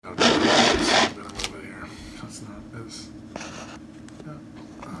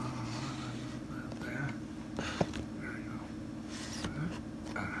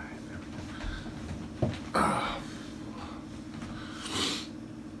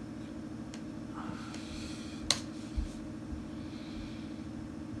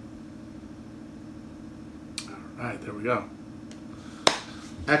All right, there we go.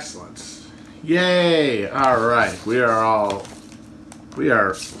 Excellent. Yay! All right, we are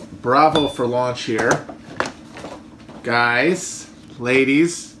bravo for launch here. Guys,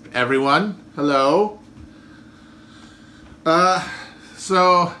 ladies, everyone, hello.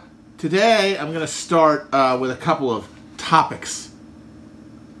 So today I'm going to start with a couple of topics.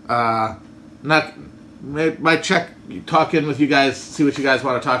 Might talk in with you guys, see what you guys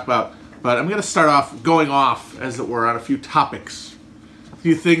want to talk about. But I'm going to start off going off, as it were, on a few topics. A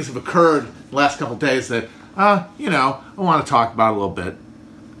few things have occurred the last couple of days that, I want to talk about a little bit.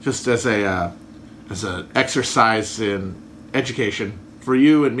 Just as an exercise in education. For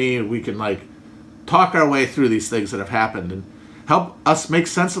you and me, we can, talk our way through these things that have happened and help us make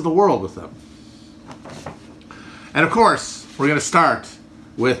sense of the world with them. And, of course, we're going to start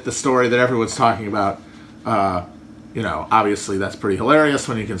with the story that everyone's talking about. Obviously that's pretty hilarious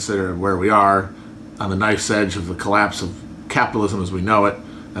when you consider where we are on the knife's edge of the collapse of capitalism as we know it,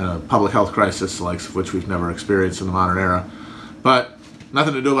 and a public health crisis the likes of which we've never experienced in the modern era. But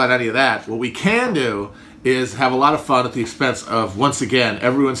nothing to do about any of that. What we can do is have a lot of fun at the expense of, once again,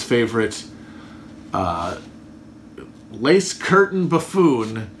 everyone's favorite lace curtain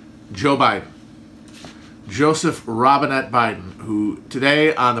buffoon, Joe Biden. Joseph Robinette Biden, who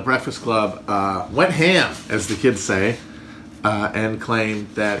today on the Breakfast Club went ham, as the kids say, and claimed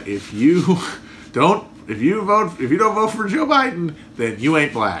that if you don't vote for Joe Biden, then you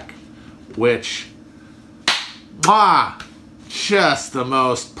ain't black. Which, just the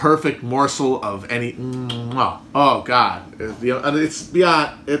most perfect morsel of any. Oh God,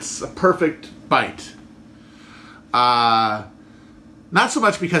 it's a perfect bite. Not so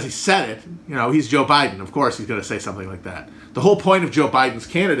much because he said it. He's Joe Biden. Of course he's going to say something like that. The whole point of Joe Biden's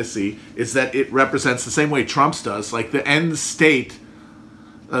candidacy is that it represents the same way Trump's does, like the end state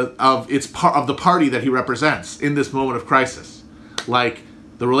of the party that he represents in this moment of crisis. Like,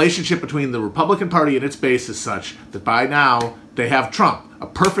 the relationship between the Republican Party and its base is such that by now they have Trump, a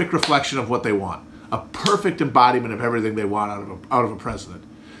perfect reflection of what they want, a perfect embodiment of everything they want out of a president.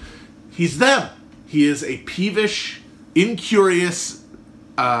 He's them. He is a peevish, incurious,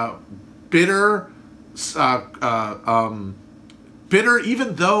 bitter,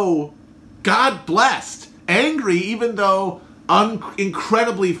 even though God blessed, angry, even though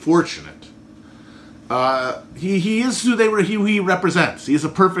incredibly fortunate. He is who he represents. He is a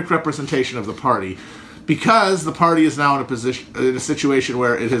perfect representation of the party, because the party is now in a situation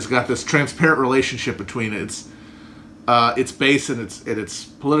where it has got this transparent relationship between its base and its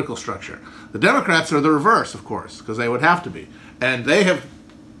political structure. The Democrats are the reverse, of course, because they would have to be, and they have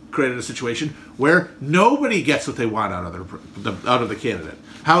created a situation where nobody gets what they want out of the candidate.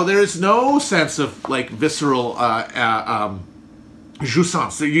 How there's no sense of visceral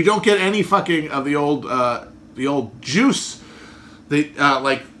jouissance. You don't get any fucking of the old juice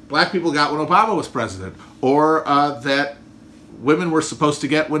that black people got when Obama was president, or that women were supposed to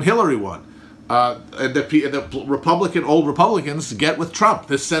get when Hillary won. And the old Republicans get with Trump.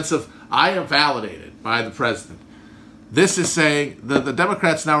 This sense of, I am validated by the president. This is saying, the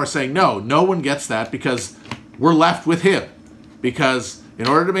Democrats now are saying, no one gets that, because we're left with him. Because in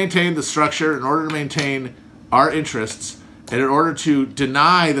order to maintain the structure, in order to maintain our interests, and in order to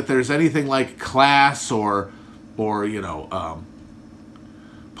deny that there's anything like class or political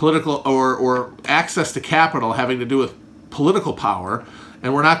or access to capital having to do with political power,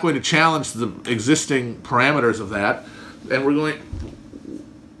 and we're not going to challenge the existing parameters of that, and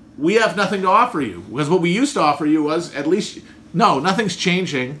we have nothing to offer you, because what we used to offer you was at least nothing's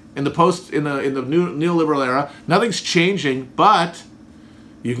changing in the new neoliberal era. Nothing's changing, but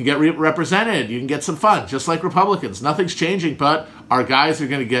you can get represented. You can get some fun, just like Republicans. Nothing's changing, but our guys are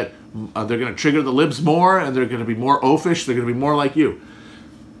going to get. They're going to trigger the libs more, and they're going to be more oafish. They're going to be more like you.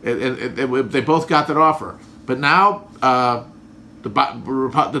 And they both got that offer, but now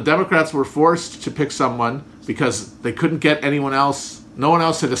the Democrats were forced to pick someone because they couldn't get anyone else. No one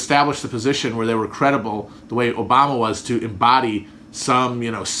else had established the position where they were credible the way Obama was to embody some,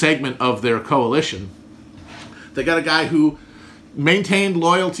 segment of their coalition. They got a guy who maintained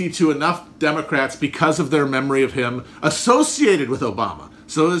loyalty to enough Democrats because of their memory of him associated with Obama.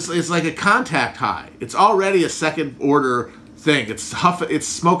 So it's like a contact high. It's already a second order thing. It's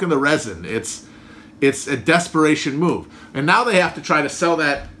smoking the resin. It's a desperation move. And now they have to try to sell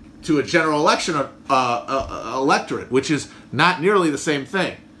that to a general election electorate, which is not nearly the same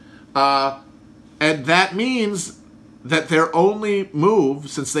thing. And that means that their only move,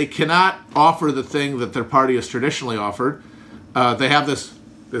 since they cannot offer the thing that their party has traditionally offered, they have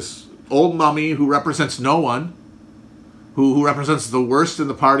this old mummy who represents no one, who represents the worst in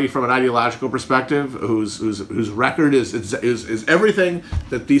the party from an ideological perspective, whose record is everything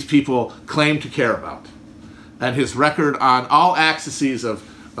that these people claim to care about, and his record on all axes of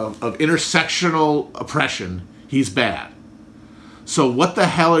intersectional oppression, he's bad. So what the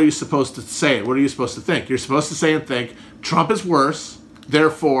hell are you supposed to say? What are you supposed to think? You're supposed to say and think, Trump is worse,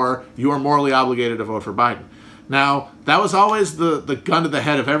 therefore you are morally obligated to vote for Biden. Now, that was always the gun to the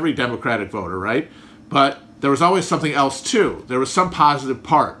head of every Democratic voter, right? But there was always something else too. There was some positive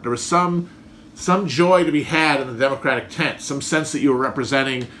part. There was some joy to be had in the Democratic tent, some sense that you were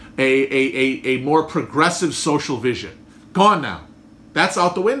representing a more progressive social vision. Gone now. That's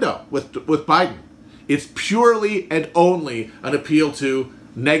out the window with Biden. It's purely and only an appeal to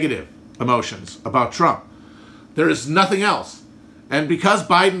negative emotions about Trump. There is nothing else. And because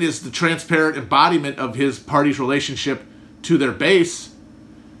Biden is the transparent embodiment of his party's relationship to their base,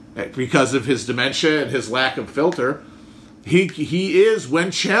 because of his dementia and his lack of filter, he is, when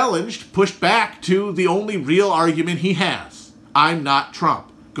challenged, pushed back to the only real argument he has. I'm not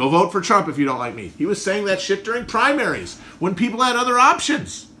Trump. Go vote for Trump if you don't like me. He was saying that shit during primaries when people had other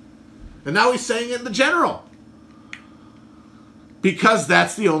options. And now he's saying it in the general. Because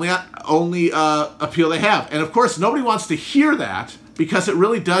that's the only appeal they have. And of course, nobody wants to hear that because it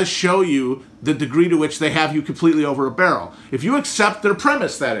really does show you the degree to which they have you completely over a barrel. If you accept their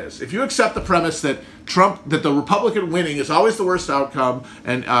premise, that is. If you accept the premise that that the Republican winning is always the worst outcome,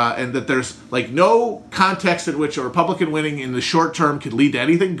 and that there's like no context in which a Republican winning in the short term could lead to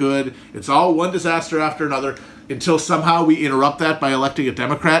anything good, it's all one disaster after another, until somehow we interrupt that by electing a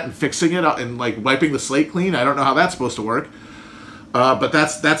Democrat and fixing it and like wiping the slate clean. I don't know how that's supposed to work. But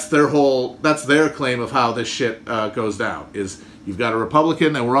that's their claim of how this shit goes down. Is you've got a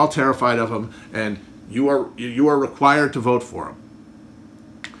Republican and we're all terrified of him, and you are required to vote for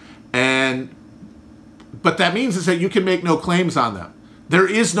him. But that means is that you can make no claims on them. There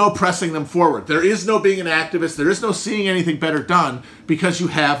is no pressing them forward. There is no being an activist. There is no seeing anything better done because you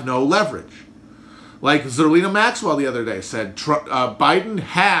have no leverage. Like Zerlina Maxwell the other day said, Biden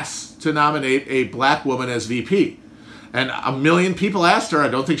has to nominate a black woman as VP. And a million people asked her, I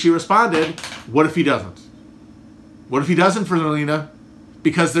don't think she responded, what if he doesn't? What if he doesn't for Zerlina?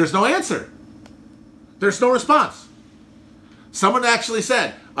 Because there's no answer. There's no response. Someone actually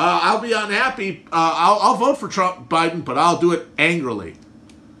said, I'll be unhappy, I'll vote for Biden, but I'll do it angrily.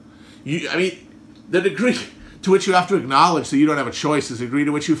 The degree to which you have to acknowledge that you don't have a choice is the degree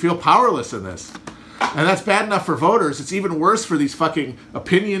to which you feel powerless in this. And that's bad enough for voters. It's even worse for these fucking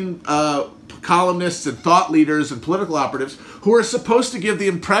opinion columnists and thought leaders and political operatives who are supposed to give the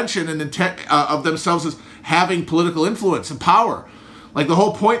impression and intent of themselves as having political influence and power. Like the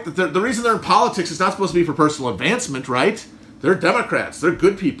whole point that the reason they're in politics is not supposed to be for personal advancement, right? They're Democrats. They're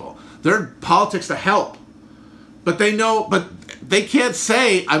good people. They're in politics to help. But they can't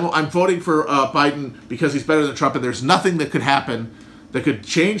say I'm voting for Biden because he's better than Trump, and there's nothing that could happen that could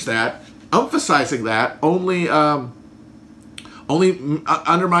change that. Emphasizing that only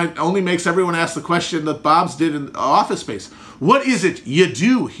makes everyone ask the question that Bob's did in Office Space. What is it you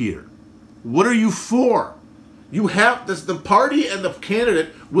do here? What are you for? You have this. The party and the candidate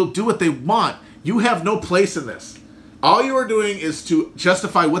will do what they want. You have no place in this. All you are doing is to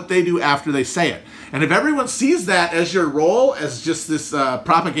justify what they do after they say it. And if everyone sees that as your role, as just this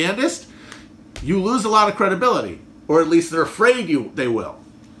propagandist, you lose a lot of credibility. Or at least they're afraid they will.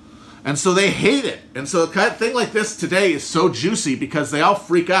 And so they hate it. And so a thing like this today is so juicy because they all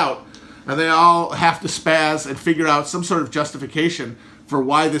freak out and they all have to spaz and figure out some sort of justification for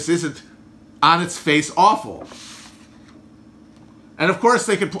why this isn't on its face awful. And of course,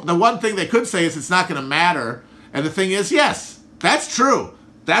 the one thing they could say is it's not going to matter. And the thing is, yes, that's true.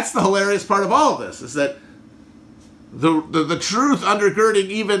 That's the hilarious part of all of this, is that the truth undergirding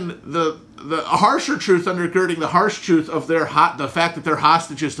even the harsher truth undergirding the harsh truth of the fact that they're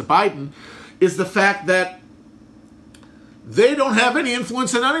hostages to Biden is the fact that they don't have any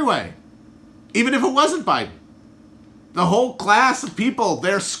influence in any way. Even if it wasn't Biden. The whole class of people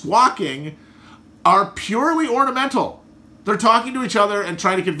they're squawking are purely ornamental. They're talking to each other and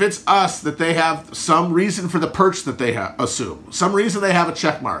trying to convince us that they have some reason for the perch that they assume. Some reason they have a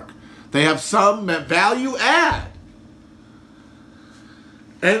check mark. They have some value add.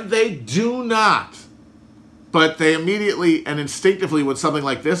 And they do not. But they immediately and instinctively, when something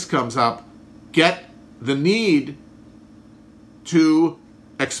like this comes up, get the need to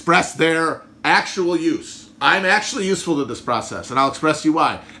express their actual use. I'm actually useful to this process, and I'll express to you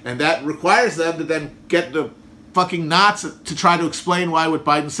why. And that requires them to then get the fucking knots to try to explain why what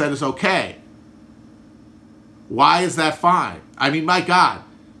Biden said is okay. Why is that fine? I mean, my God.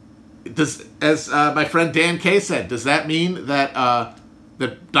 as my friend Dan Kay said, does that mean that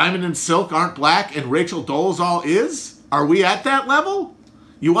that Diamond and Silk aren't black and Rachel Dolezal is? Are we at that level?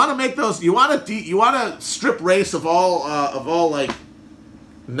 You want to make those? You want to strip race of all like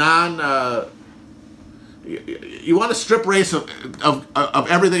non. You want to strip race of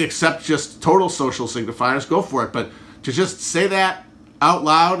everything except just total social signifiers? Go for it. But to just say that out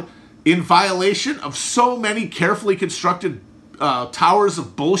loud in violation of so many carefully constructed towers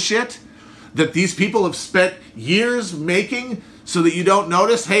of bullshit that these people have spent years making so that you don't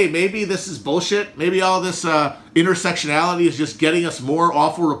notice, hey, maybe this is bullshit. Maybe all this intersectionality is just getting us more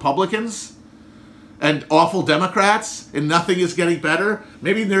awful Republicans and awful Democrats, and nothing is getting better.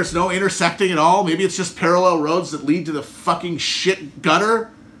 Maybe there's no intersecting at all. Maybe it's just parallel roads that lead to the fucking shit gutter.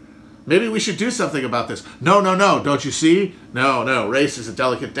 Maybe we should do something about this. No, don't you see? No, race is a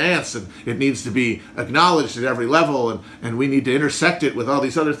delicate dance, and it needs to be acknowledged at every level, and we need to intersect it with all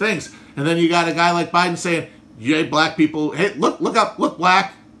these other things. And then you got a guy like Biden saying, "Yay, black people! Hey, look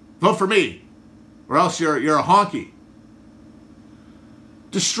black, vote for me, or else you're a honky."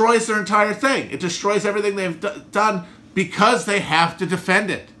 Destroys their entire thing. It destroys everything they've done because they have to defend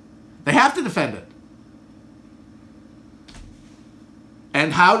it. They have to defend it.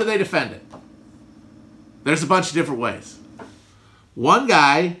 And how do they defend it? There's a bunch of different ways. One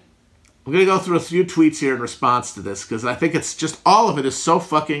guy, I'm going to go through a few tweets here in response to this because I think it's just all of it is so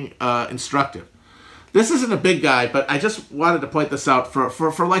fucking instructive. This isn't a big guy, but I just wanted to point this out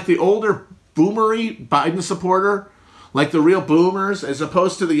for like the older boomery Biden supporter, like the real boomers, as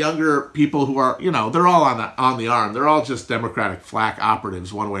opposed to the younger people who are, they're all on the arm. They're all just Democratic flak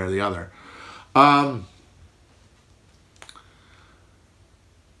operatives one way or the other.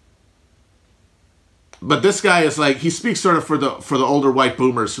 But this guy is like, he speaks sort of for the older white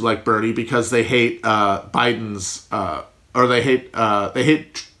boomers who like Bernie because they hate Biden's or they hate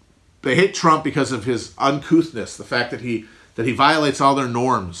Trump because of his uncouthness, the fact that he violates all their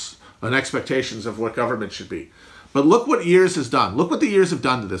norms and expectations of what government should be. But look what years has done. Look what the years have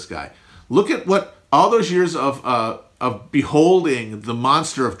done to this guy. Look at what all those years of beholding the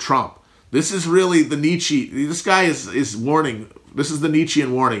monster of Trump. This is really the Nietzsche. This guy is warning. This is the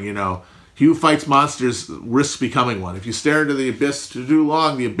Nietzschean warning. He who fights monsters risks becoming one. If you stare into the abyss too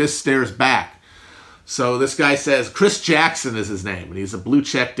long, the abyss stares back. So this guy says, Chris Jackson is his name, and he's a blue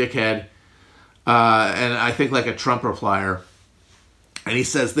check dickhead, and I think like a Trump replier. And he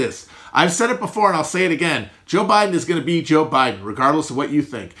says this: I've said it before and I'll say it again. Joe Biden is going to be Joe Biden, regardless of what you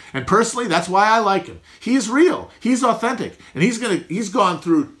think. And personally, that's why I like him. He's real. He's authentic. And he's gone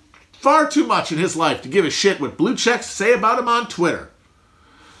through far too much in his life to give a shit what blue checks say about him on Twitter.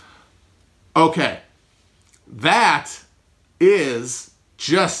 Okay. That is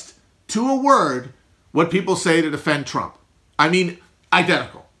just, to a word, what people say to defend Trump. I mean,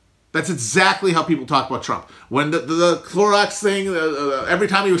 identical. That's exactly how people talk about Trump. When the Clorox thing, every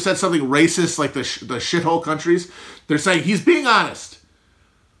time he said something racist, like the shithole countries, they're saying he's being honest.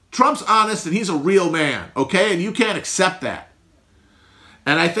 Trump's honest and he's a real man, okay? And you can't accept that.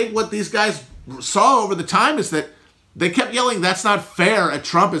 And I think what these guys saw over the time is that they kept yelling, that's not fair, at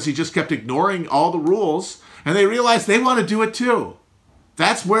Trump as he just kept ignoring all the rules. And they realized they want to do it too.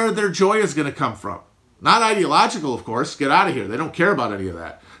 That's where their joy is going to come from. Not ideological, of course. Get out of here. They don't care about any of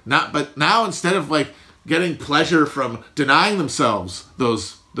that. But now instead of like getting pleasure from denying themselves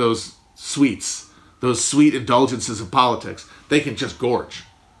those sweets, those sweet indulgences of politics, they can just gorge.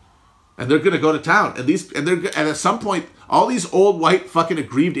 And they're going to go to town. And at some point, all these old white fucking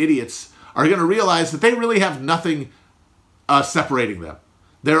aggrieved idiots are going to realize that they really have nothing separating them.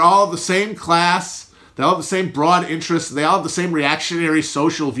 They're all the same class. They all have the same broad interests. They all have the same reactionary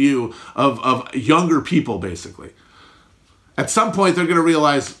social view of younger people, basically. At some point, they're going to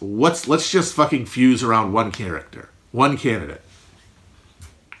realize, let's just fucking fuse around one character, one candidate.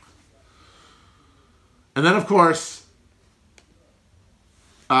 And then, of course,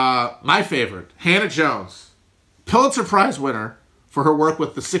 my favorite, Hannah Jones, Pulitzer Prize winner for her work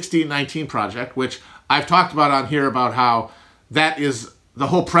with the 1619 Project, which I've talked about on here about how that is the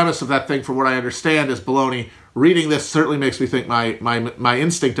whole premise of that thing, from what I understand, is baloney. Reading this certainly makes me think my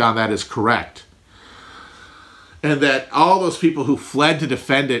instinct on that is correct. And that all those people who fled to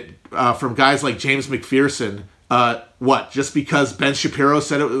defend it from guys like James McPherson, just because Ben Shapiro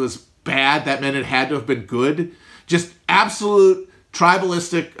said it was bad, that meant it had to have been good? Just absolute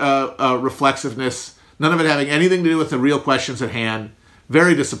tribalistic reflexiveness, none of it having anything to do with the real questions at hand.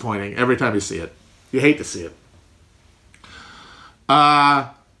 Very disappointing every time you see it. You hate to see it.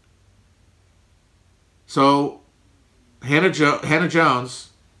 So Hannah Jones,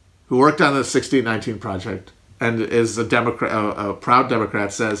 who worked on the 1619 Project, and is a Democrat, a proud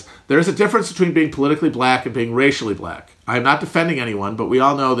Democrat, says, "There is a difference between being politically black and being racially black. I am not defending anyone, but we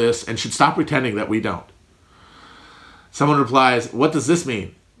all know this and should stop pretending that we don't." Someone replies, "What does this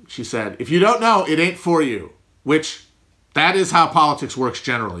mean?" She said, "If you don't know, it ain't for you," which that is how politics works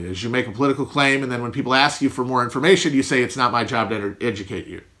generally, is you make a political claim, and then when people ask you for more information, you say, "It's not my job to educate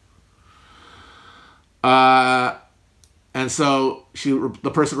you." And so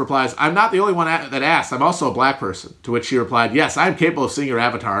the person replies, "I'm not the only one that asked. I'm also a black person." To which she replied, "Yes, I am capable of seeing your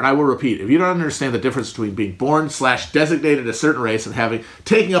avatar, and I will repeat, if you don't understand the difference between being born/designated a certain race and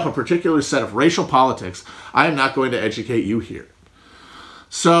taking up a particular set of racial politics, I am not going to educate you here."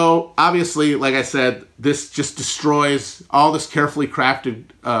 So, obviously, like I said, this just destroys all this carefully crafted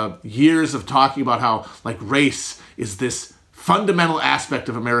years of talking about how, like, race is this fundamental aspect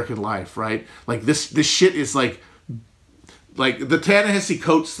of American life, right? Like, this shit is like the Ta-Nehisi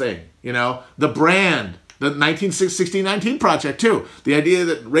Coates thing, you know? The brand, the 1619 Project, too. The idea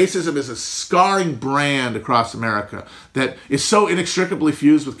that racism is a scarring brand across America that is so inextricably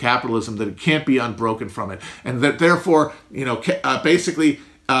fused with capitalism that it can't be unbroken from it. And that, therefore, you know, basically,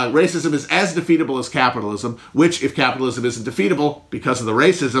 racism is as defeatable as capitalism, which, if capitalism isn't defeatable because of the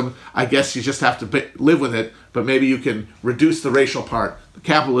racism, I guess you just have to live with it, but maybe you can reduce the racial part. The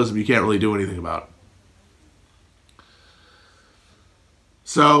capitalism, you can't really do anything about.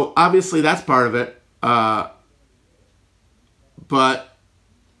 So, obviously, that's part of it. But,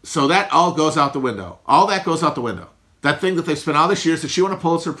 so that all goes out the window. All that goes out the window. That thing that they've spent all these years that she won a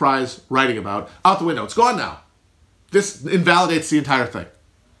Pulitzer Prize writing about, out the window. It's gone now. This invalidates the entire thing.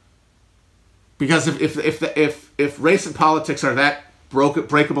 Because if race and politics are that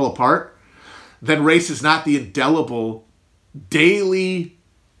breakable apart, then race is not the indelible, daily,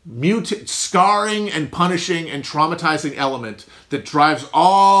 scarring and punishing and traumatizing element that drives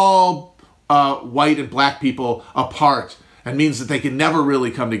all white and black people apart and means that they can never really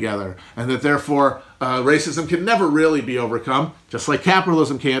come together, and that therefore racism can never really be overcome, just like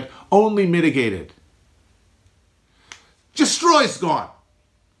capitalism can't, only mitigated. Destroys, gone.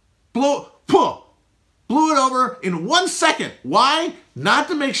 Blew it over in 1 second. Why? Not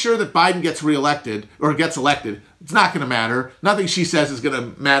to make sure that Biden gets reelected or gets elected. It's not going to matter. Nothing she says is going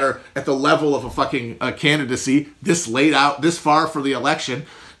to matter at the level of a fucking candidacy this laid out, this far for the election.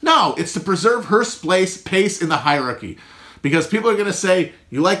 No, it's to preserve her pace in the hierarchy. Because people are going to say,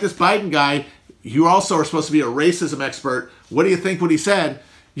 you like this Biden guy, you also are supposed to be a racism expert. What do you think what he said?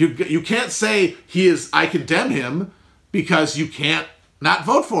 You can't say I condemn him, because you can't not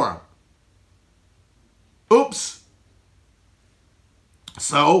vote for him. Oops.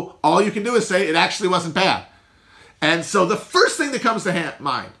 So all you can do is say it actually wasn't bad. And so the first thing that comes to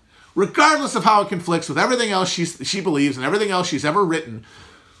mind, regardless of how it conflicts with everything else she believes and everything else she's ever written,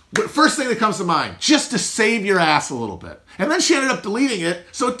 but first thing that comes to mind, just to save your ass a little bit. And then she ended up deleting it,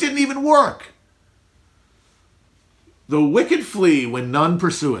 so it didn't even work. The wicked flee when none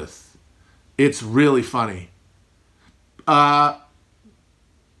pursueth. It's really funny. But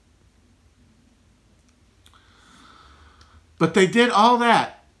they did all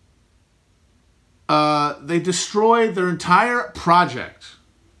that. They destroyed their entire project.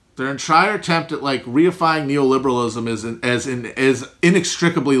 Their entire attempt at, like, reifying neoliberalism is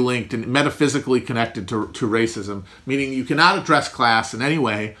inextricably linked and metaphysically connected to racism, meaning you cannot address class in any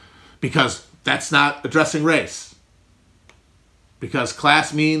way because that's not addressing race. Because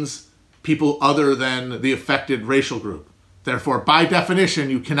class means people other than the affected racial group. Therefore, by definition,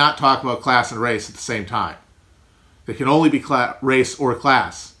 you cannot talk about class and race at the same time. It can only be race or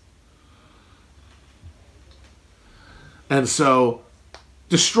class. And so,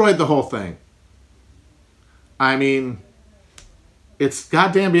 destroyed the whole thing. I mean, it's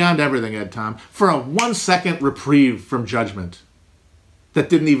goddamn beyond everything, Ed Tom. For a 1 second reprieve from judgment that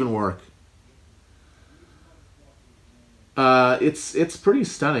didn't even work. It's pretty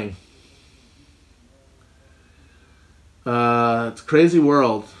stunning. It's a crazy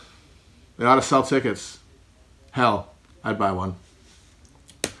world. They ought to sell tickets. Hell, I'd buy one.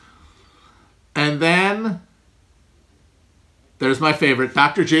 And then there's my favorite,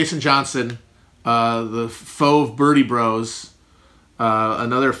 Dr. Jason Johnson, the faux Birdie Bros,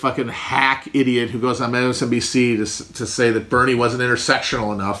 another fucking hack idiot who goes on MSNBC to say that Bernie wasn't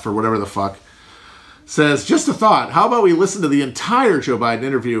intersectional enough or whatever the fuck. Says, just a thought, how about we listen to the entire Joe Biden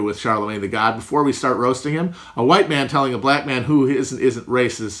interview with Charlemagne the God before we start roasting him? A white man telling a black man who isn't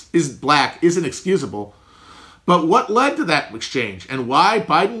racist, isn't black, isn't excusable. But what led to that exchange and why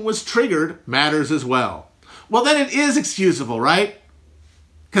Biden was triggered matters as well. Well, then it is excusable, right?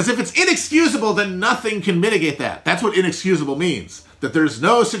 Because if it's inexcusable, then nothing can mitigate that. That's what inexcusable means. that there's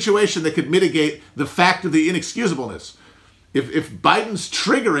no situation that could mitigate the fact of the inexcusableness. If Biden's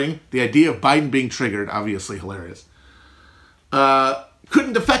triggering, the idea of Biden being triggered, obviously hilarious,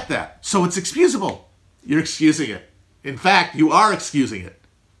 couldn't affect that. So it's excusable. You're excusing it. In fact, you are excusing it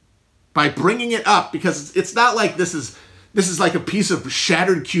by bringing it up, because it's not like this is like a piece of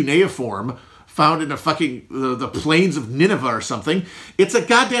shattered cuneiform found in the plains of Nineveh or something. It's a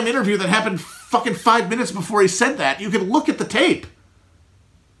goddamn interview that happened fucking 5 minutes before he said that. You can look at the tape.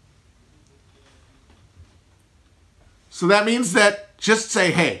 So that means that just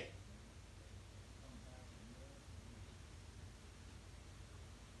say, hey,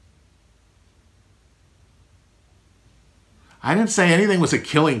 I didn't say anything was a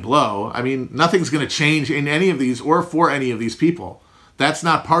killing blow. I mean, nothing's going to change in any of these or for any of these people. That's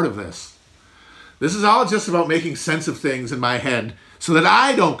not part of this. This is all just about making sense of things in my head so that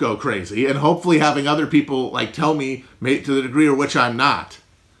I don't go crazy, and hopefully having other people like tell me to the degree to which I'm not.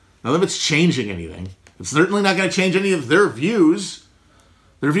 None of it's changing anything. It's certainly not going to change any of their views.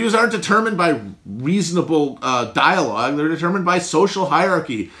 Their views aren't determined by reasonable dialogue. They're determined by social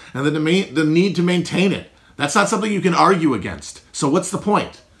hierarchy and the need to maintain it. That's not something you can argue against. So what's the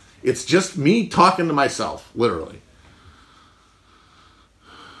point? It's just me talking to myself, literally.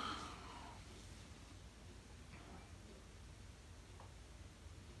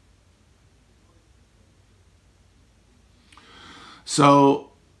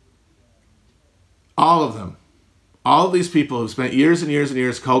 So all of these people have spent years and years and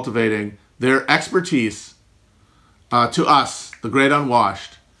years cultivating their expertise to us, the great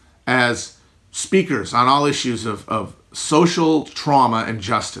unwashed, as speakers on all issues of social trauma and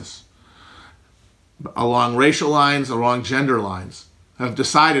justice, along racial lines, along gender lines, have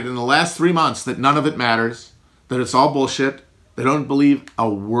decided in the last 3 months that none of it matters, that it's all bullshit. They don't believe a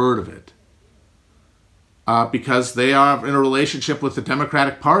word of it. Because they are in a relationship with the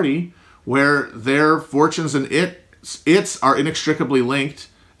Democratic Party where their fortunes and its are inextricably linked,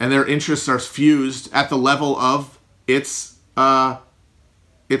 and their interests are fused at the level of its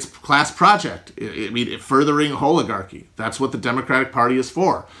class project, furthering oligarchy. That's what the Democratic Party is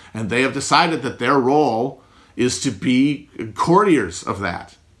for. And they have decided that their role is to be courtiers of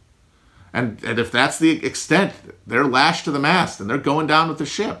that. And if that's the extent, they're lashed to the mast and they're going down with the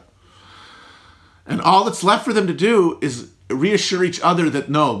ship. And all that's left for them to do is reassure each other that,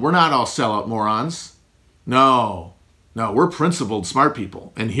 no, we're not all sellout morons. No, we're principled, smart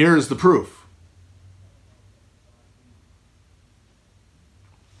people. And here's the proof.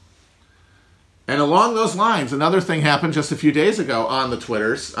 And along those lines, another thing happened just a few days ago on the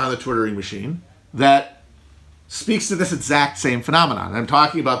Twittering machine, that speaks to this exact same phenomenon. I'm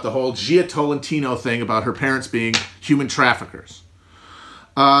talking about the whole Gia Tolentino thing about her parents being human traffickers.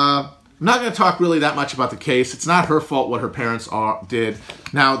 I'm not going to talk really that much about the case. It's not her fault what her parents did.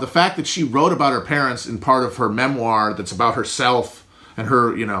 Now, the fact that she wrote about her parents in part of her memoir that's about herself and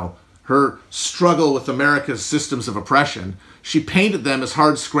her, her struggle with America's systems of oppression, she painted them as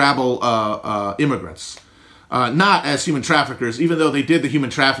hardscrabble immigrants, not as human traffickers, even though they did the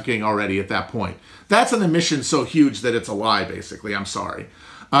human trafficking already at that point. That's an admission so huge that it's a lie, basically. I'm sorry.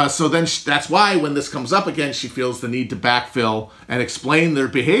 So then that's why when this comes up again, she feels the need to backfill and explain their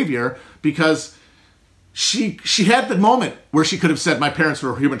behavior, because she had the moment where she could have said my parents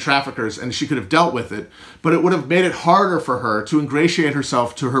were human traffickers and she could have dealt with it, but it would have made it harder for her to ingratiate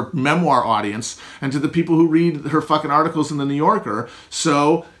herself to her memoir audience and to the people who read her fucking articles in the New Yorker.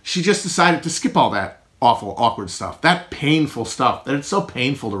 So she just decided to skip all that awful, awkward stuff, that painful stuff that it's so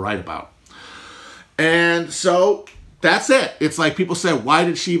painful to write about. And so that's it. It's like people say, why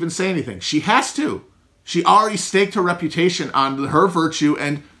did she even say anything? She has to. She already staked her reputation on her virtue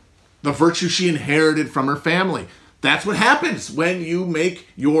and the virtue she inherited from her family. That's what happens when you make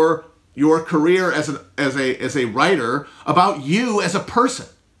your career as a writer about you as a person.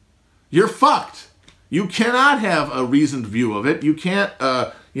 You're fucked. You cannot have a reasoned view of it. You can't,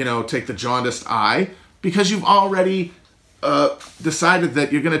 take the jaundiced eye, because you've already decided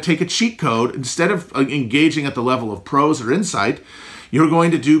that you're going to take a cheat code. Instead of engaging at the level of prose or insight, you're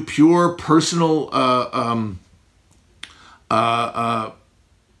going to do pure personal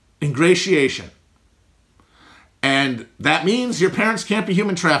ingratiation. And that means your parents can't be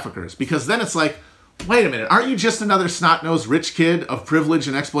human traffickers, because then it's like, wait a minute, aren't you just another snot-nosed rich kid of privilege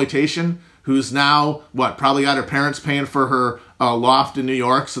and exploitation who's now, probably got her parents paying for her loft in New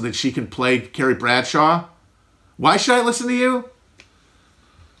York so that she can play Carrie Bradshaw? Why should I listen to you?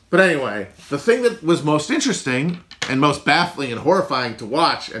 But anyway, the thing that was most interesting and most baffling and horrifying to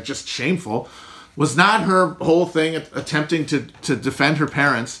watch, and just shameful, was not her whole thing attempting to defend her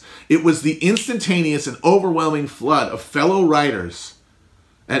parents. It was the instantaneous and overwhelming flood of fellow writers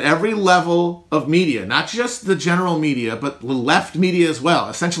at every level of media, not just the general media, but the left media as well.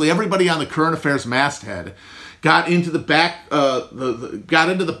 Essentially, everybody on the current affairs masthead got into the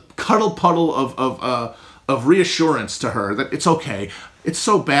cuddle puddle of reassurance to her that it's okay. It's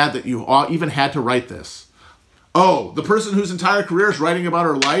so bad that you even had to write this. Oh, the person whose entire career is writing about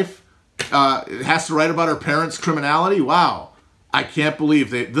her life has to write about her parents' criminality? Wow. I can't believe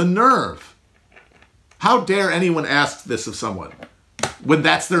the nerve. How dare anyone ask this of someone when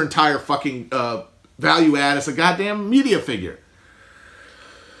that's their entire fucking value add as a goddamn media figure?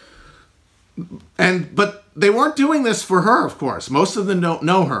 But they weren't doing this for her, of course. Most of them don't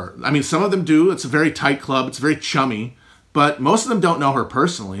know her. I mean, some of them do. It's a very tight club. It's very chummy. But most of them don't know her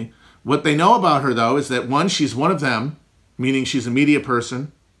personally. What they know about her, though, is that one, she's one of them, meaning she's a media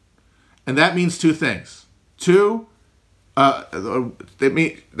person. And that means two things. Two,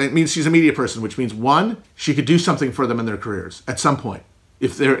 that means she's a media person, which means one, she could do something for them in their careers at some point.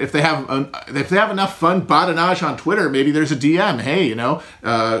 If they have enough fun badinage on Twitter, maybe there's a DM. Hey,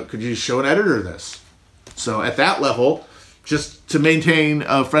 could you show an editor this? So at that level, just to maintain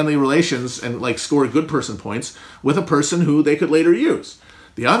friendly relations and like score good person points with a person who they could later use.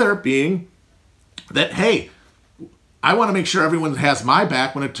 The other being that, hey, I want to make sure everyone has my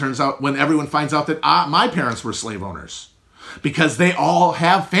back when everyone finds out that my parents were slave owners. Because they all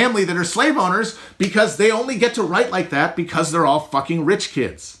have family that are slave owners, because they only get to write like that because they're all fucking rich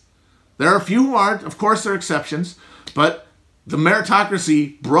kids. There are a few who aren't, of course there are exceptions, but the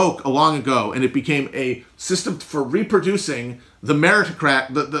meritocracy broke long ago, and it became a system for reproducing the meritocrat.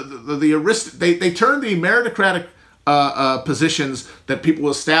 They turned the meritocratic positions that people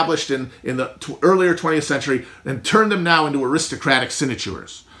established in the earlier 20th century and turned them now into aristocratic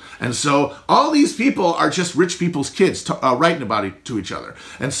sinecures. And so all these people are just rich people's kids writing about it to each other.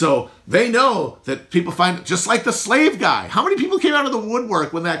 And so they know that people find, just like the slave guy. How many people came out of the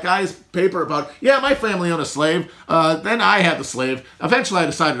woodwork when that guy's paper about, yeah, my family owned a slave, then I had the slave. Eventually I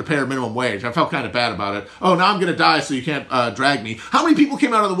decided to pay her minimum wage. I felt kind of bad about it. Oh, now I'm going to die so you can't drag me. How many people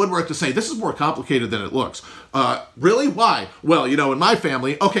came out of the woodwork to say, this is more complicated than it looks? Really? Why? Well, in my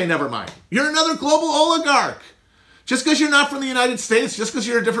family, okay, never mind. You're another global oligarch. Just because you're not from the United States, just because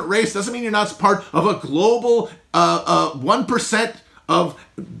you're a different race, doesn't mean you're not part of a global 1% of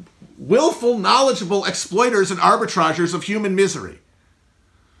willful, knowledgeable exploiters and arbitragers of human misery.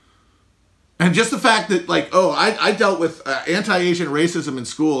 And just the fact that, I dealt with anti-Asian racism in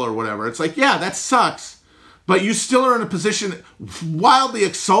school or whatever. It's like, yeah, that sucks. But you still are in a position wildly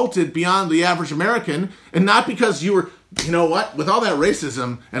exalted beyond the average American, and not because you were, with all that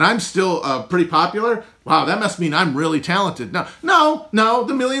racism, and I'm still pretty popular, wow, that must mean I'm really talented. No,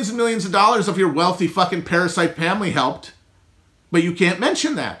 the millions and millions of dollars of your wealthy fucking parasite family helped. But you can't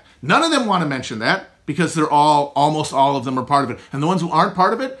mention that. None of them want to mention that because almost all of them are part of it. And the ones who aren't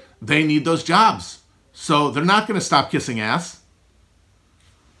part of it, they need those jobs. So they're not going to stop kissing ass.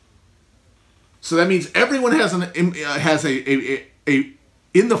 So that means everyone has a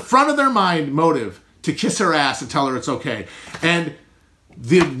in the front of their mind motive to kiss her ass and tell her it's okay. And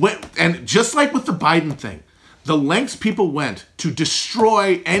just like with the Biden thing, the lengths people went to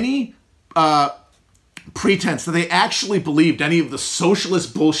destroy any pretense that they actually believed any of the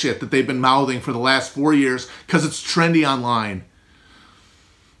socialist bullshit that they've been mouthing for the last 4 years because it's trendy online.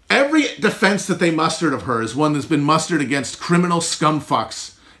 Every defense that they mustered of her is one that's been mustered against criminal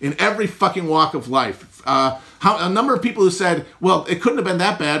scumfucks in every fucking walk of life. A number of people who said, well, it couldn't have been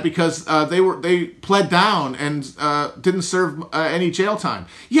that bad because they pled down and didn't serve any jail time.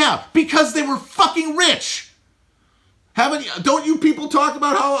 Yeah, because they were fucking rich. Don't you people talk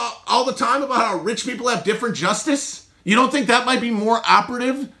about all the time about how rich people have different justice? You don't think that might be more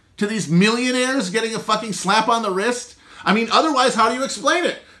operative to these millionaires getting a fucking slap on the wrist? I mean, otherwise, how do you explain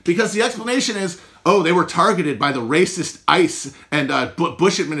it? Because the explanation is, they were targeted by the racist ICE and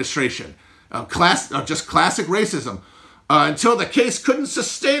Bush administration. Just classic racism. Until the case couldn't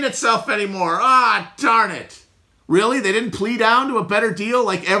sustain itself anymore. Darn it. Really? They didn't plea down to a better deal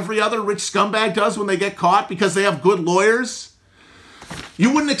like every other rich scumbag does when they get caught because they have good lawyers?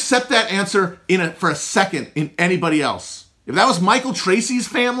 You wouldn't accept that answer for a second in anybody else. If that was Michael Tracy's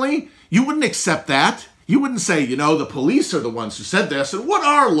family, you wouldn't accept that. You wouldn't say, the police are the ones who said this, and what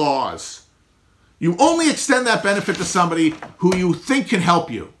are laws? You only extend that benefit to somebody who you think can help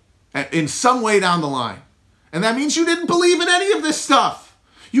you in some way down the line. And that means you didn't believe in any of this stuff.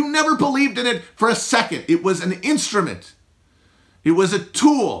 You never believed in it for a second. It was an instrument. It was a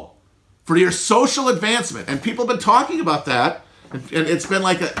tool for your social advancement. And people have been talking about that And it's been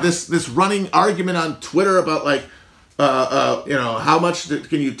like this running argument on Twitter about like, how much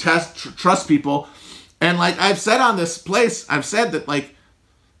can you trust people? And like I've said on this place, I've said that like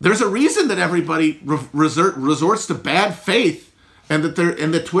there's a reason that everybody resorts to bad faith, and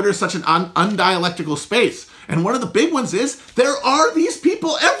that Twitter is such an undialectical space. And one of the big ones is there are these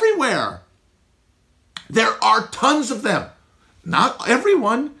people everywhere. There are tons of them. Not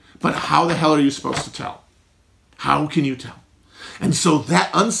everyone, but how the hell are you supposed to tell? How can you tell? And so that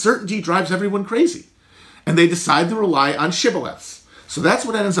uncertainty drives everyone crazy. And they decide to rely on shibboleths. So that's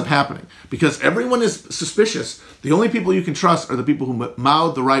what ends up happening. Because everyone is suspicious. The only people you can trust are the people who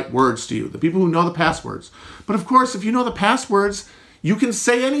mouth the right words to you. The people who know the passwords. But of course, if you know the passwords, you can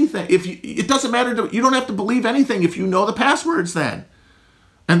say anything. It doesn't matter. You don't have to believe anything if you know the passwords then.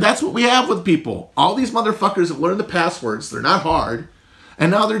 And that's what we have with people. All these motherfuckers have learned the passwords. They're not hard.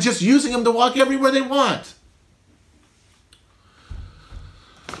 And now they're just using them to walk everywhere they want.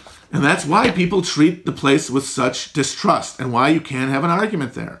 And that's why people treat the place with such distrust and why you can't have an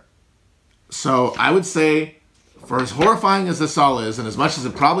argument there. So I would say, for as horrifying as this all is, and as much as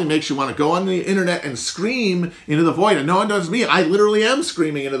it probably makes you want to go on the internet and scream into the void, and no one does me, I literally am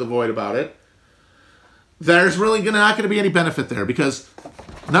screaming into the void about it, there's really not going to be any benefit there, because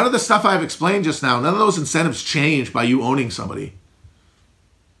none of the stuff I've explained just now, none of those incentives change by you owning somebody.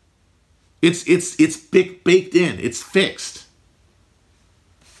 It's baked in. It's fixed.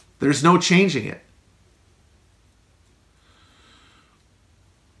 There's no changing it.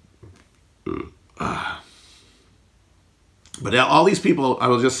 But all these people, I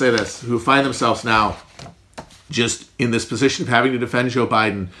will just say this, who find themselves now just in this position of having to defend Joe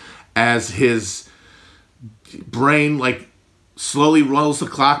Biden as his brain like slowly rolls the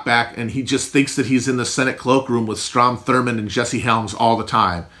clock back and he just thinks that he's in the Senate cloakroom with Strom Thurmond and Jesse Helms all the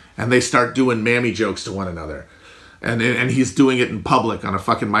time. And they start doing mammy jokes to one another. And he's doing it in public on a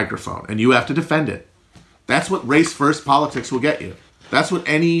fucking microphone. And you have to defend it. That's what race-first politics will get you. That's what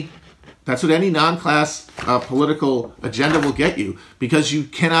any non-class political agenda will get you. Because you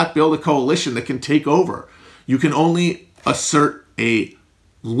cannot build a coalition that can take over. You can only assert a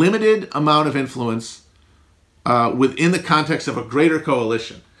limited amount of influence within the context of a greater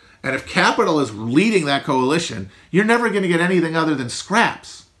coalition. And if capital is leading that coalition, you're never going to get anything other than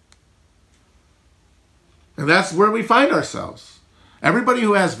scraps. And that's where we find ourselves. Everybody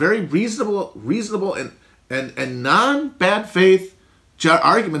who has very reasonable and non-bad faith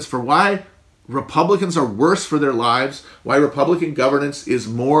arguments for why Republicans are worse for their lives, why Republican governance is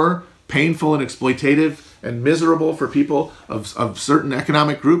more painful and exploitative and miserable for people of certain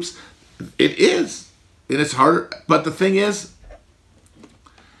economic groups, it is. And it's harder. But the thing is,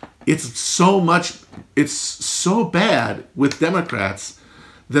 it's so bad with Democrats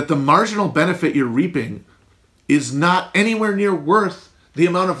that the marginal benefit you're reaping is not anywhere near worth the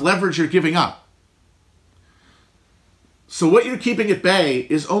amount of leverage you're giving up. So what you're keeping at bay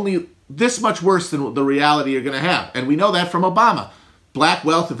is only this much worse than the reality you're going to have. And we know that from Obama. Black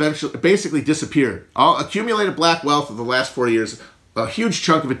wealth eventually basically disappeared. All accumulated black wealth of the last 4 years, a huge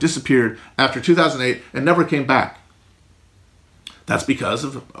chunk of it disappeared after 2008 and never came back. That's because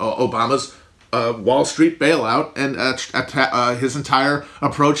of Obama's Wall Street bailout and his entire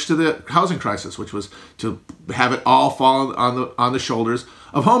approach to the housing crisis, which was to have it all fall on the shoulders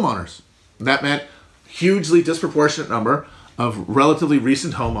of homeowners. And that meant hugely disproportionate number of relatively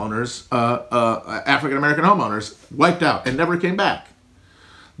recent homeowners, African American homeowners, wiped out and never came back.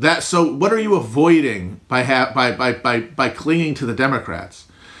 So what are you avoiding by clinging to the Democrats?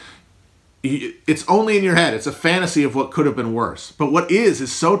 It's only in your head. It's a fantasy of what could have been worse. But what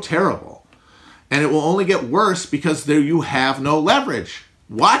is so terrible. And it will only get worse because there you have no leverage.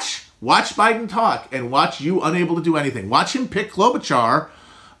 Watch Biden talk and watch you unable to do anything. Watch him pick Klobuchar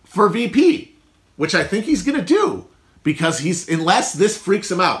for VP, which I think he's going to do because unless this freaks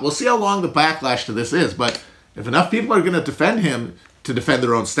him out. We'll see how long the backlash to this is. But if enough people are going to defend him to defend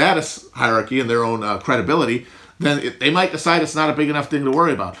their own status hierarchy and their own credibility, then they might decide it's not a big enough thing to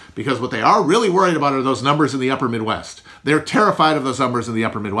worry about. Because what they are really worried about are those numbers in the upper Midwest. They're terrified of those numbers in the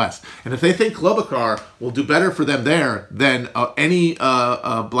upper Midwest. And if they think Klobuchar will do better for them there than any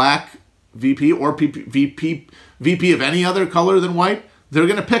black VP or VP of any other color than white, they're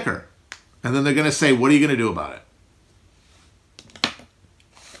going to pick her. And then they're going to say, what are you going to do about it?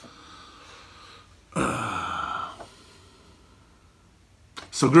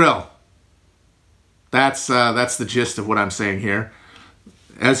 So Grill. That's the gist of what I'm saying here.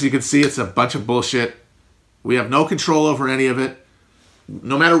 As you can see, it's a bunch of bullshit. We have no control over any of it.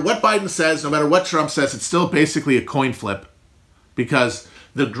 No matter what Biden says, no matter what Trump says, it's still basically a coin flip because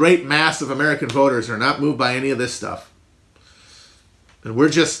the great mass of American voters are not moved by any of this stuff. And we're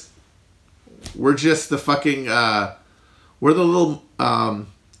just the fucking, we're the little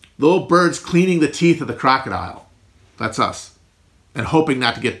birds cleaning the teeth of the crocodile. That's us. And hoping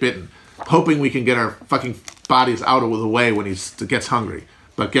not to get bitten. Hoping we can get our fucking bodies out of the way when he gets hungry.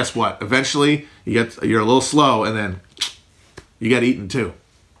 But guess what? Eventually, you're a little slow, and then you get eaten too.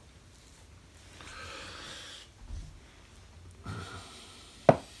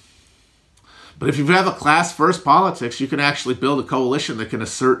 But if you have a class-first politics, you can actually build a coalition that can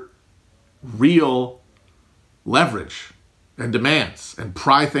assert real leverage and demands and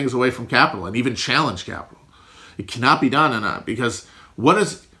pry things away from capital and even challenge capital. It cannot be done because what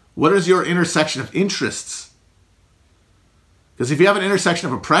is your intersection of interests? Because if you have an intersection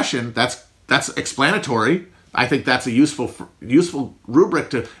of oppression, that's explanatory. I think that's a useful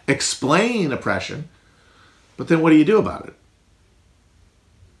rubric to explain oppression. But then what do you do about it?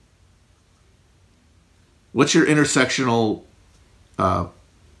 What's your intersectional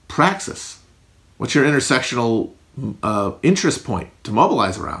praxis? What's your intersectional interest point to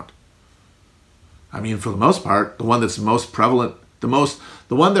mobilize around? I mean, for the most part, the one that's most prevalent, the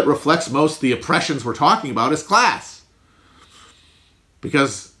one that reflects most the oppressions we're talking about is class.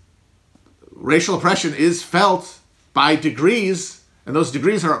 Because racial oppression is felt by degrees, and those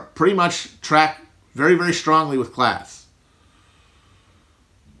degrees are pretty much track very, very strongly with class.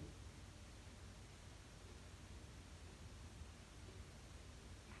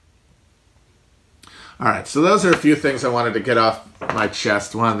 All right, so those are a few things I wanted to get off my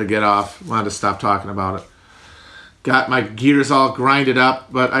chest, wanted to stop talking about it. Got my gears all grinded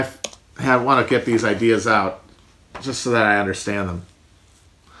up, but I want to get these ideas out just so that I understand them.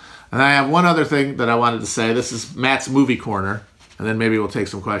 And I have one other thing that I wanted to say. This is Matt's Movie Corner, and then maybe we'll take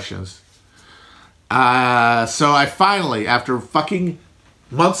some questions. So I finally, after fucking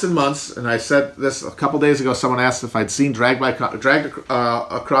months and months, and I said this a couple days ago, someone asked if I'd seen Dragged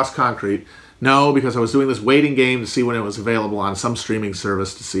Across Concrete. No, because I was doing this waiting game to see when it was available on some streaming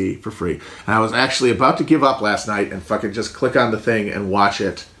service to see for free. And I was actually about to give up last night and fucking just click on the thing and watch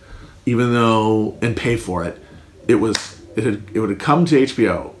it, and pay for it. It would have come to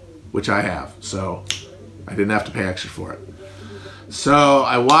HBO, which I have, so I didn't have to pay extra for it. So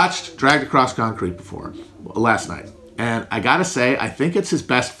I watched Dragged Across Concrete last night, and I gotta say, I think it's his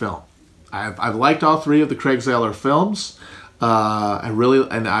best film. I've liked all three of the Craig Zahler films. I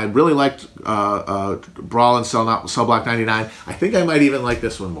really liked Brawl in Cell Block 99. I think I might even like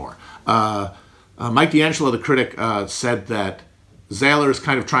this one more. Mike D'Angelo, the critic, said that Zahler is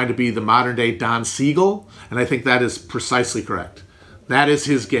kind of trying to be the modern day Don Siegel, and I think that is precisely correct. That is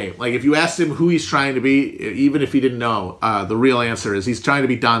his game. Like, if you asked him who he's trying to be, even if he didn't know, the real answer is he's trying to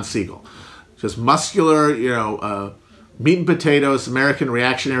be Don Siegel. Just muscular, meat and potatoes, American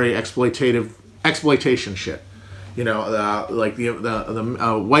reactionary exploitation shit. Like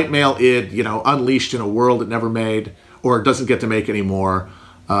the white male id, unleashed in a world it never made or doesn't get to make anymore,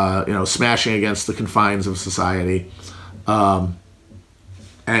 smashing against the confines of society,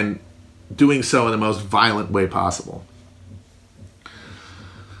 and doing so in the most violent way possible.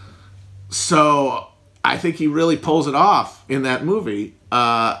 So I think he really pulls it off in that movie,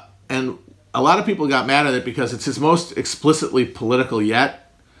 and a lot of people got mad at it because it's his most explicitly political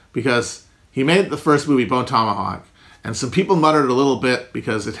yet, because he made the first movie, Bone Tomahawk, and some people muttered a little bit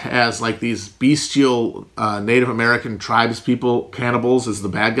because it has like these bestial Native American tribes people, cannibals, as the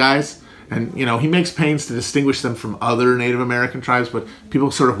bad guys. And, he makes pains to distinguish them from other Native American tribes, but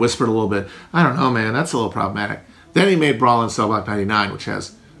people sort of whispered a little bit, I don't know, man, that's a little problematic. Then he made Brawl in Cell Block 99, which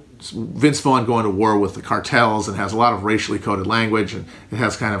has Vince Vaughn going to war with the cartels and has a lot of racially coded language, and it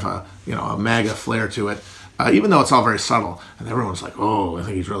has kind of a MAGA flair to it, even though it's all very subtle. And everyone's like, oh, I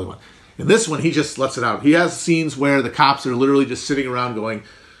think he's really one. In this one, he just lets it out. He has scenes where the cops are literally just sitting around going,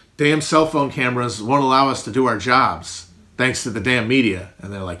 damn cell phone cameras won't allow us to do our jobs, thanks to the damn media.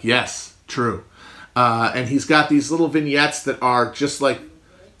 And they're like, yes, true. And he's got these little vignettes that are just like,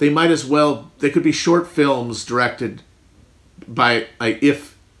 they could be short films directed by, like,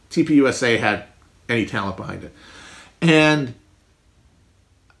 if TPUSA had any talent behind it.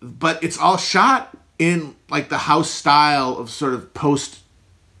 But it's all shot in, like, the house style of sort of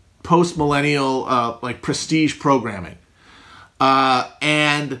post-millennial, like, prestige programming.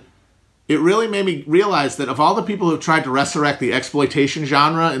 And it really made me realize that of all the people who have tried to resurrect the exploitation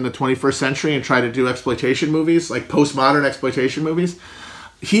genre in the 21st century and try to do exploitation movies, like postmodern exploitation movies,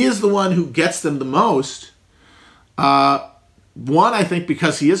 he is the one who gets them the most. One, I think,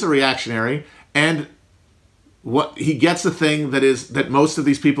 because he is a reactionary, and what he gets the thing that most of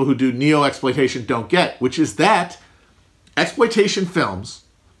these people who do neo-exploitation don't get, which is that exploitation films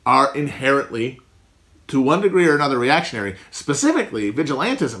are inherently to one degree or another reactionary. Specifically,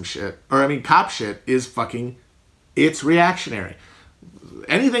 vigilantism shit, cop shit is fucking, it's reactionary.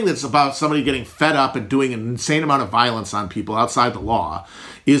 Anything that's about somebody getting fed up and doing an insane amount of violence on people outside the law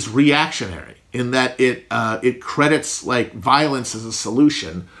is reactionary in that it credits like violence as a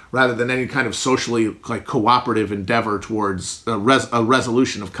solution rather than any kind of socially like cooperative endeavor towards a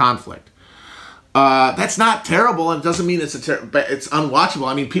resolution of conflict. That's not terrible, and it doesn't mean but it's unwatchable.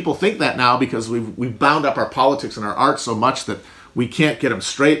 I mean, people think that now because we've bound up our politics and our art so much that we can't get them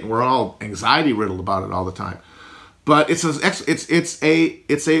straight, and we're all anxiety riddled about it all the time. But it's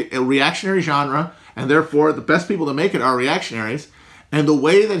a reactionary genre, and therefore the best people to make it are reactionaries. And the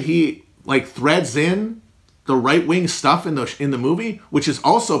way that he like threads in the right wing stuff in the movie, which is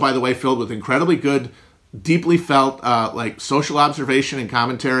also, by the way, filled with incredibly good, deeply felt like social observation and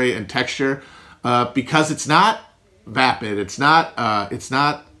commentary and texture, because it's not vapid, it's not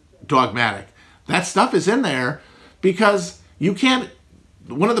dogmatic. That stuff is in there because you can't.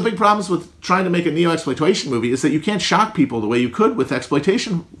 One of the big problems with trying to make a neo-exploitation movie is that you can't shock people the way you could with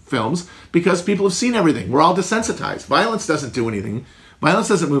exploitation films because people have seen everything. We're all desensitized. Violence doesn't do anything. Violence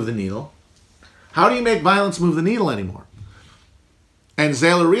doesn't move the needle. How do you make violence move the needle anymore? And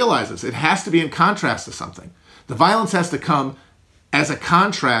Zahler realizes it has to be in contrast to something. The violence has to come as a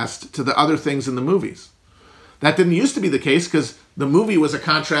contrast to the other things in the movies. That didn't used to be the case because the movie was a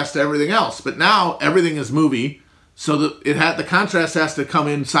contrast to everything else. But now everything is movie, so that the contrast has to come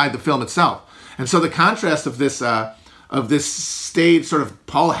inside the film itself. And so the contrast of this staid sort of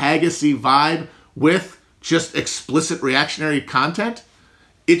Paul Haggis-y vibe with just explicit reactionary content,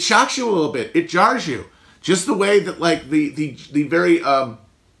 it shocks you a little bit. It jars you. Just the way that like the very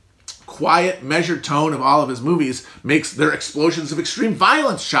quiet, measured tone of all of his movies makes their explosions of extreme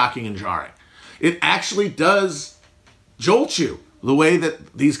violence shocking and jarring. It actually does jolt you. The way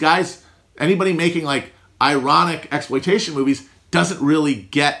that these guys, anybody making like ironic exploitation movies, doesn't really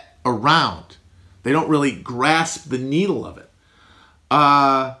get around. They don't really grasp the needle of it.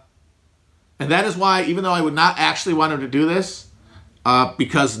 And that is why, even though I would not actually want him to do this,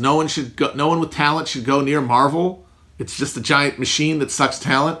 because no one with talent should go near Marvel. It's just a giant machine that sucks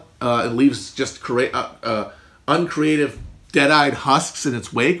talent and leaves just uncreative, dead-eyed husks in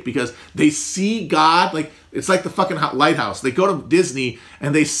its wake because they see God. Like it's like the fucking lighthouse. They go to Disney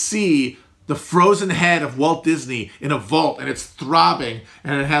and they see the frozen head of Walt Disney in a vault, and it's throbbing,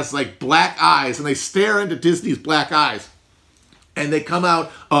 and it has like black eyes, and they stare into Disney's black eyes, and they come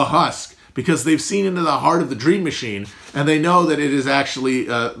out a husk because they've seen into the heart of the dream machine, and they know that it is actually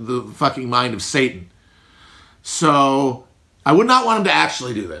the fucking mind of Satan. So I would not want him to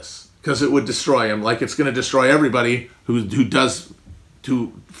actually do this because it would destroy him, like it's going to destroy everybody who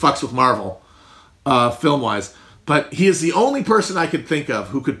fucks with Marvel film-wise. But he is the only person I could think of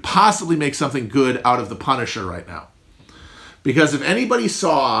who could possibly make something good out of The Punisher right now. Because if anybody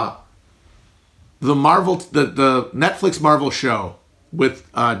saw the Netflix Marvel show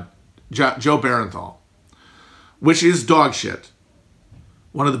with Joe Barenthal, which is dog shit.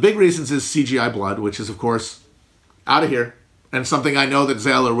 One of the big reasons is CGI blood, which is, of course, out of here. And something I know that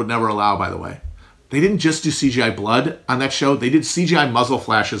Zahler would never allow, by the way. They didn't just do CGI blood on that show. They did CGI muzzle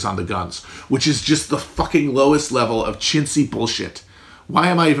flashes on the guns, which is just the fucking lowest level of chintzy bullshit. Why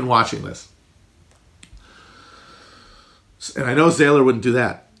am I even watching this? And I know Zahler wouldn't do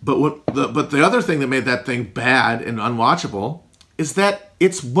that. But the other thing that made that thing bad and unwatchable is that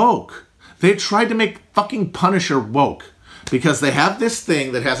it's woke. They tried to make fucking Punisher woke because they have this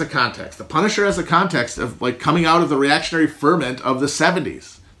thing that has a context. The Punisher has a context of like coming out of the reactionary ferment of the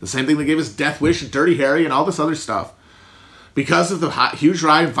 70s. The same thing that gave us Death Wish and Dirty Harry and all this other stuff. Because of the huge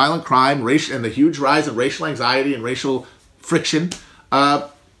rise in violent crime and the huge rise in racial anxiety and racial friction,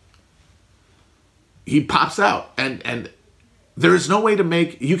 he pops out. And there is no way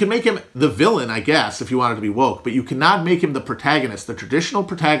to you can make him the villain, I guess, if you wanted to be woke, but you cannot make him the protagonist, the traditional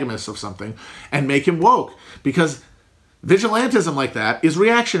protagonist of something, and make him woke. Because vigilantism like that is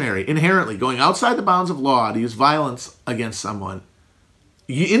reactionary, inherently. Going outside the bounds of law to use violence against someone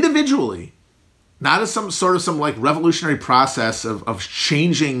individually, not as some like revolutionary process of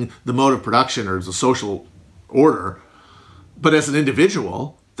changing the mode of production or the social order, but as an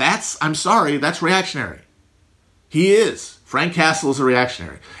individual, that's reactionary. He is. Frank Castle is a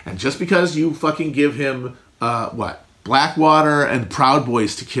reactionary. And just because you fucking give him, Blackwater and Proud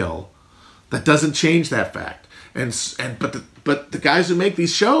Boys to kill, that doesn't change that fact. But the guys who make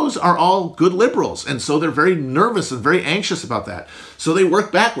these shows are all good liberals, and so they're very nervous and very anxious about that. So they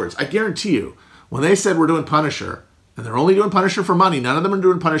work backwards. I guarantee you, when they said we're doing Punisher, and they're only doing Punisher for money, none of them are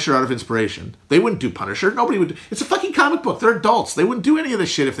doing Punisher out of inspiration. They wouldn't do Punisher. Nobody would. It's a fucking comic book. They're adults. They wouldn't do any of this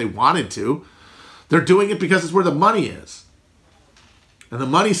shit if they wanted to. They're doing it because it's where the money is. And the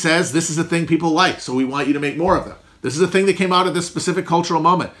money says, this is a thing people like, so we want you to make more of them. This is a thing that came out of this specific cultural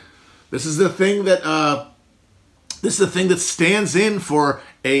moment. This is the thing that stands in for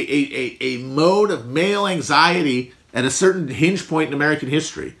a mode of male anxiety at a certain hinge point in American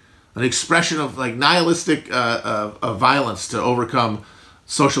history, an expression of like nihilistic violence to overcome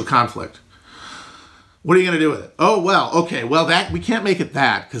social conflict. What are you going to do with it? Oh, well, okay, well, that we can't make it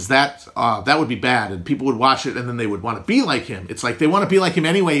that, because that would be bad, and people would watch it, and then they would want to be like him. It's like, they want to be like him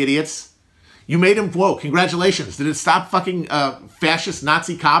anyway, idiots. You made him woke. Congratulations. Did it stop fucking fascist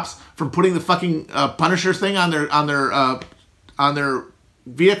Nazi cops from putting the fucking Punisher thing on their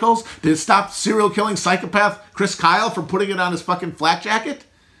vehicles? Did it stop serial killing psychopath Chris Kyle from putting it on his fucking flak jacket?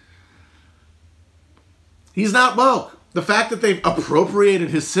 He's not woke. The fact that they've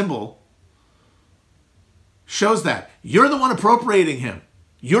appropriated his symbol shows that. You're the one appropriating him.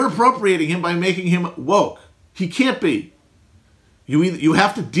 You're appropriating him by making him woke. He can't be. You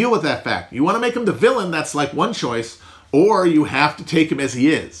have to deal with that fact. You want to make him the villain, that's like one choice, or you have to take him as he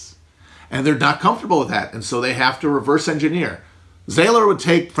is. And they're not comfortable with that, and so they have to reverse engineer. Zahler would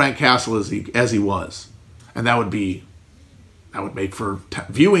take Frank Castle as he was, and that would make for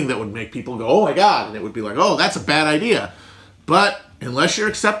viewing that would make people go, oh my God, and it would be like, oh, that's a bad idea. But unless you're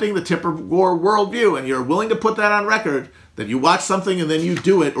accepting the Tipper Gore worldview and you're willing to put that on record, that you watch something and then you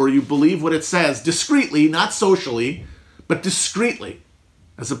do it, or you believe what it says discreetly, not socially, but discreetly.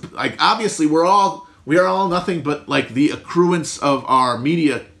 Obviously we are all nothing but like the accruance of our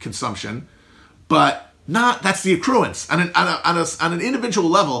media consumption, but that's the accruance. On an individual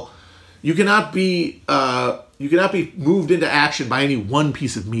level, you cannot be moved into action by any one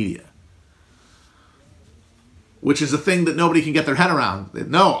piece of media, which is a thing that nobody can get their head around.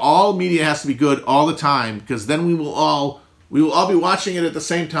 No, all media has to be good all the time, because then we will all be watching it at the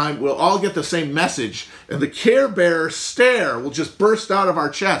same time. We'll all get the same message, and the Care Bear stare will just burst out of our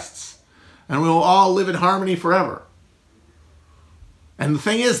chests, and we will all live in harmony forever. And the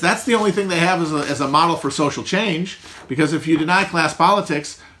thing is, that's the only thing they have as a model for social change, because if you deny class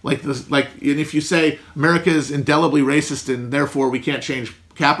politics, and if you say America is indelibly racist and therefore we can't change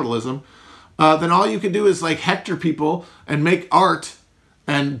capitalism, then all you can do is like hector people and make art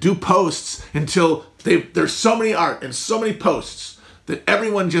and do posts until there's so many art and so many posts that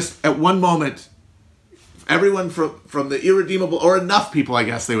everyone just at one moment, everyone from the irredeemable, or enough people, I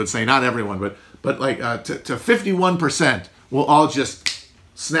guess they would say, not everyone, but like to 51% will all just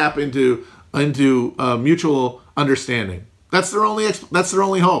snap into mutual understanding. That's their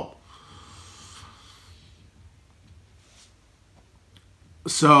only hope.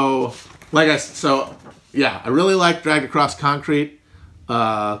 So I really like Dragged Across Concrete.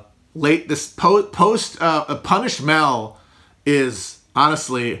 Punished Mel is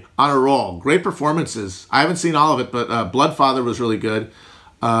honestly on a roll. Great performances. I haven't seen all of it, but Bloodfather was really good,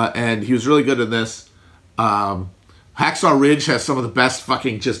 and he was really good in this. Hacksaw Ridge has some of the best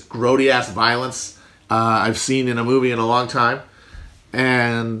fucking just grody ass violence I've seen in a movie in a long time.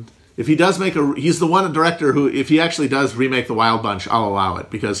 And if he does he's the one director who, if he actually does remake The Wild Bunch, I'll allow it,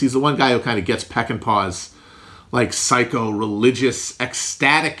 because he's the one guy who kind of gets Peckinpah's like psycho, religious,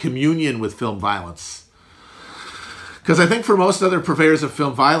 ecstatic communion with film violence. Because I think for most other purveyors of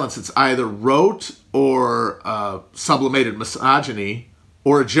film violence, it's either rote or sublimated misogyny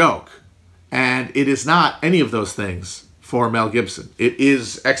or a joke. And it is not any of those things for Mel Gibson. It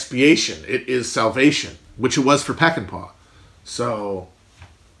is expiation. It is salvation, which it was for Peckinpah. So,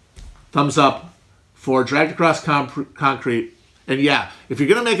 thumbs up for Dragged Across Concrete. And yeah, if you're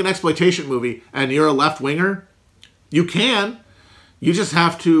going to make an exploitation movie and you're a left-winger, you can. You just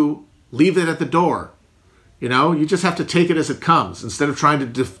have to leave it at the door. You know, you just have to take it as it comes instead of trying to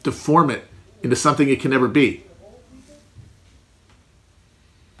deform it into something it can never be.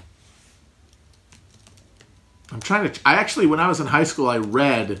 I actually, when I was in high school, I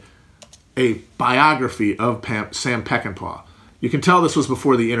read a biography of Sam Peckinpah. You can tell this was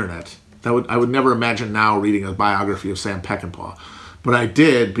before the internet. I would never imagine now reading a biography of Sam Peckinpah. But I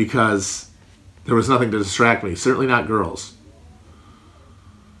did because there was nothing to distract me. Certainly not girls.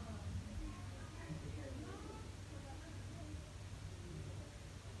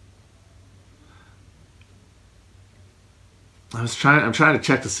 I'm trying to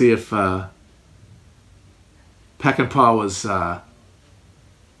check to see if Peckinpah was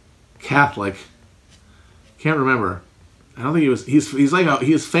Catholic. Can't remember. I don't think he was.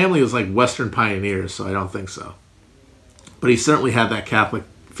 His family was like Western pioneers, so I don't think so. But he certainly had that Catholic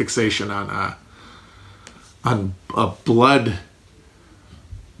fixation on blood,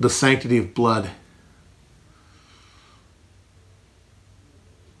 the sanctity of blood.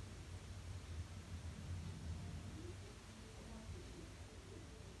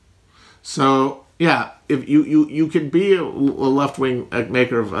 So yeah, if you can be a left wing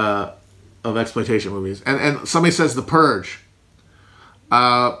maker of exploitation movies, and somebody says The Purge.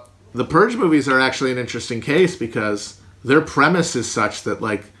 The Purge movies are actually an interesting case because their premise is such that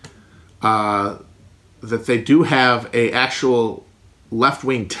that they do have a actual left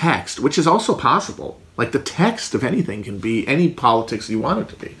wing text, which is also possible. Like the text of anything can be any politics you want it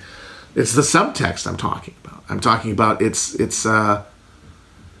to be. It's the subtext I'm talking about. I'm talking about its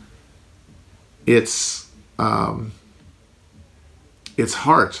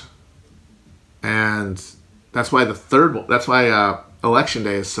heart, and that's why Election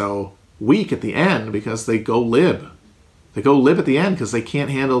Day is so weak at the end, because they go lib. They go lib at the end because they can't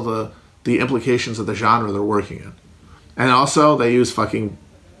handle the implications of the genre they're working in, and also they use fucking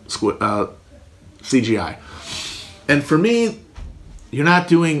CGI. And for me, you're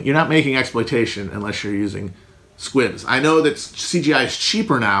not making exploitation unless you're using squibs. I know that CGI is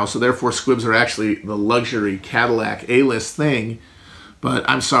cheaper now, so therefore squibs are actually the luxury Cadillac A-list thing, but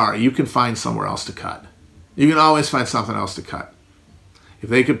I'm sorry, you can find somewhere else to cut. You can always find something else to cut. If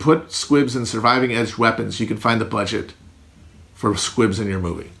they could put squibs in surviving edged weapons, you can find the budget for squibs in your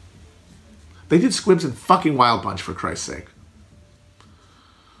movie. They did squibs in fucking Wild Bunch, for Christ's sake.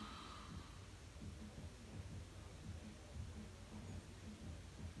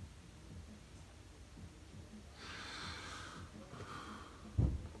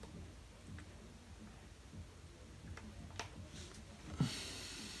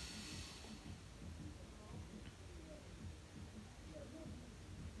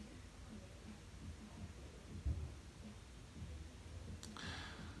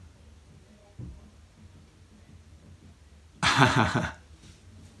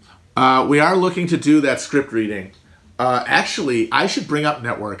 We are looking to do that script reading. Actually, I should bring up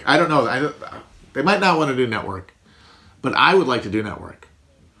Network. I don't know. They might not want to do Network, but I would like to do Network.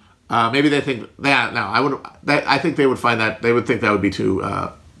 Maybe they think that. No, I think they would find that. They would think that would be too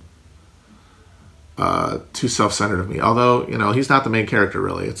self-centered of me. Although, he's not the main character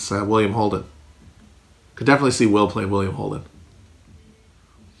really. It's William Holden. Could definitely see Will playing William Holden.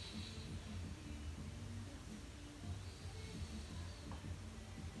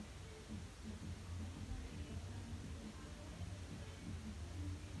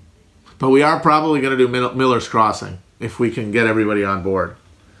 But we are probably going to do Miller's Crossing if we can get everybody on board.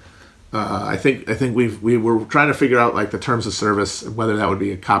 I think we were trying to figure out the terms of service, whether that would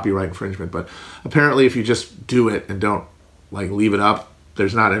be a copyright infringement. But apparently, if you just do it and don't leave it up,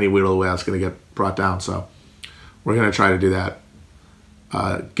 there's not any real way that's going to get brought down. So we're going to try to do that.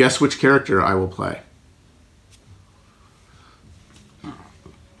 Guess which character I will play.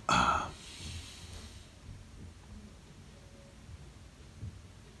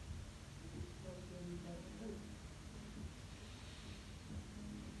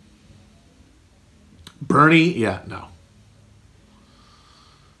 Bernie? Yeah, no.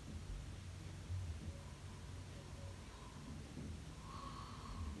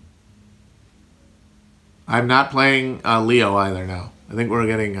 I'm not playing Leo either now. I think we're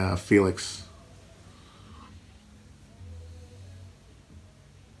getting Felix.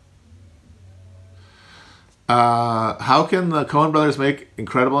 How can the Coen brothers make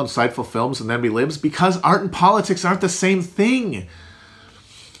incredible, insightful films and then be libs? Because art and politics aren't the same thing.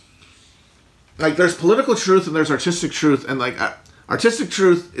 There's political truth and there's artistic truth, and artistic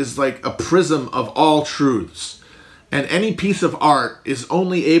truth is a prism of all truths, and any piece of art is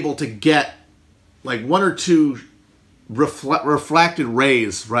only able to get one or two reflected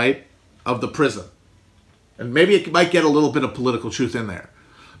rays, right, of the prism, and maybe it might get a little bit of political truth in there,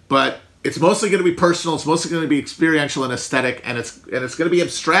 but it's mostly going to be personal. It's mostly going to be experiential and aesthetic, and it's going to be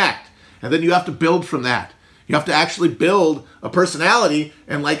abstract, and then you have to build from that. You have to actually build a personality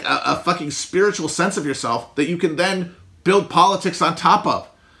and a fucking spiritual sense of yourself that you can then build politics on top of.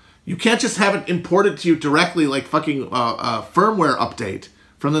 You can't just have it imported to you directly fucking firmware update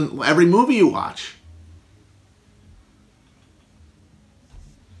from every movie you watch.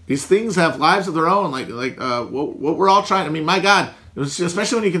 These things have lives of their own. What we're all trying. I mean, my God,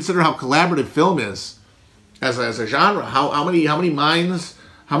 especially when you consider how collaborative film is as a genre. How many minds,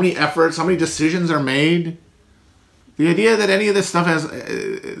 how many efforts, how many decisions are made. The idea that any of this stuff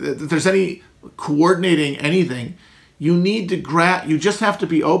that there's any coordinating anything, you need to you just have to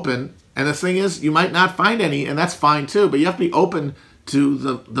be open. And the thing is, you might not find any, and that's fine too, but you have to be open to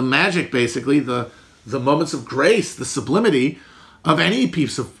the magic, basically, the moments of grace, the sublimity of any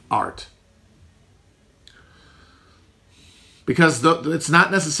piece of art. Because it's not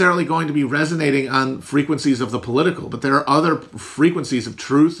necessarily going to be resonating on frequencies of the political, but there are other frequencies of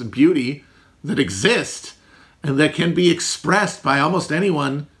truth and beauty that exist and that can be expressed by almost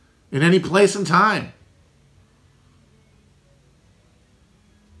anyone in any place and time.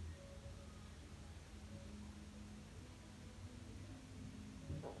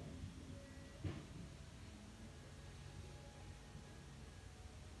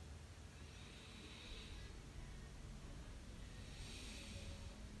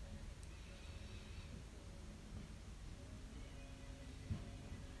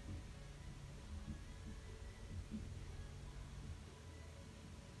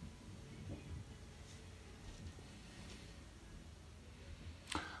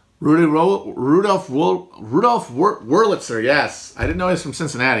 Rudolf Wurlitzer, yes. I didn't know he was from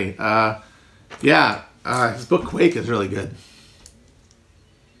Cincinnati. His book Quake is really good.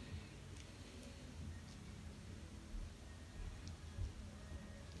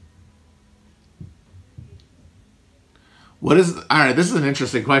 Alright, this is an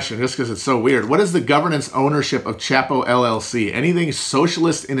interesting question just because it's so weird. What is the governance ownership of Chapo LLC? Anything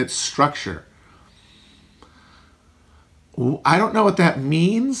socialist in its structure? I don't know what that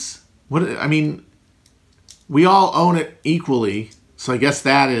means. We all own it equally, so I guess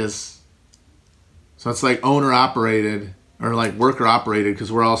that is. So it's like owner operated or like worker operated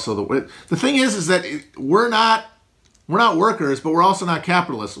because we're also the thing is that we're not workers, but we're also not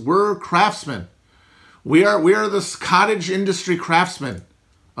capitalists. We're craftsmen. We are this cottage industry craftsmen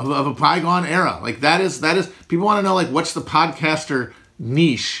of a bygone era. Like that is people want to know like what's the podcaster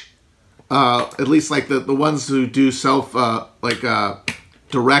niche. At least like the ones who do self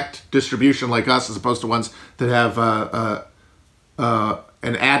direct distribution like us, as opposed to ones that have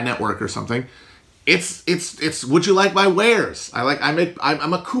an ad network or something. It's would you like my wares?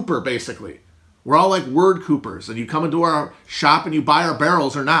 I'm a Cooper basically. We're all like word Coopers, and you come into our shop and you buy our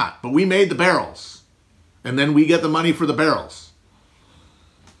barrels or not, but we made the barrels, and then we get the money for the barrels.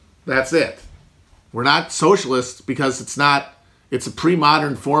 That's it. We're not socialists because it's not. It's a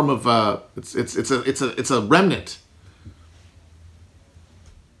pre-modern form of it's a remnant.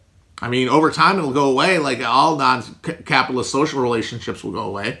 I mean, over time it'll go away, like all non-capitalist social relationships will go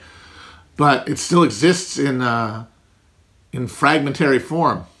away, but it still exists in fragmentary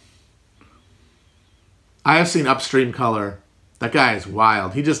form. I have seen Upstream Color. That guy is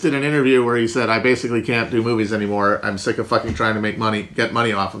wild. He just did an interview where he said, "I basically can't do movies anymore. I'm sick of fucking trying to get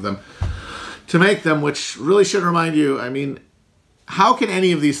money off of them, to make them," which really should remind you. I mean. How can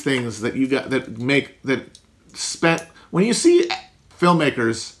any of these things that you got when you see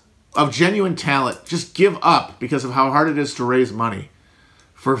filmmakers of genuine talent just give up because of how hard it is to raise money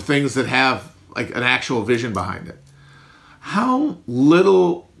for things that have like an actual vision behind it? How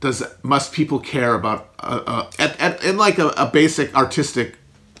little must people care about in like a basic artistic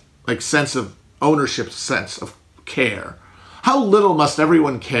like sense of ownership, sense of care? How little must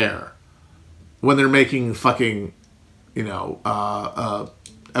everyone care when they're making fucking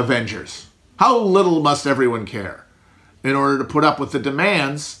Avengers? How little must everyone care in order to put up with the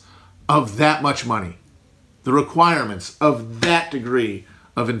demands of that much money, the requirements of that degree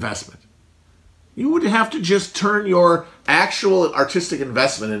of investment? You would have to just turn your actual artistic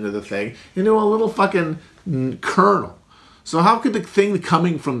investment into the thing into a little fucking kernel. So how could the thing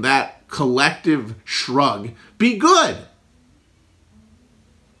coming from that collective shrug be good?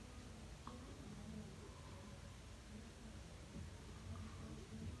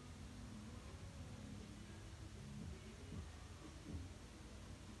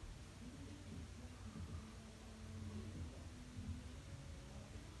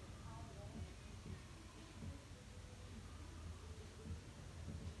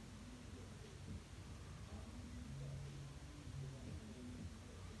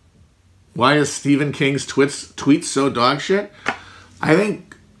 Why is Stephen King's tweets so dog shit? I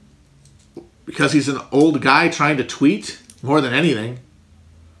think because he's an old guy trying to tweet more than anything.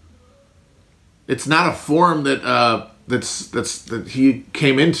 It's not a form that he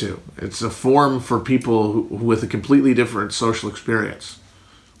came into. It's a form for people who with a completely different social experience,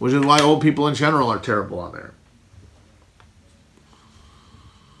 which is why old people in general are terrible on there.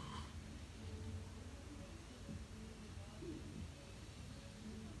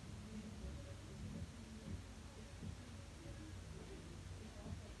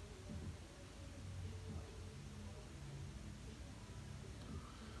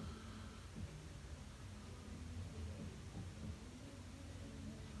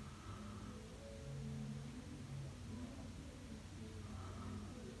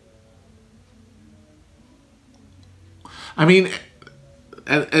 I mean,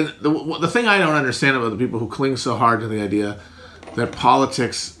 and the thing I don't understand about the people who cling so hard to the idea that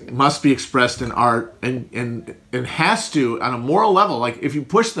politics must be expressed in art and has to on a moral level. Like if you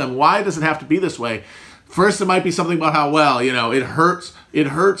push them, why does it have to be this way? First, it might be something about how, well, it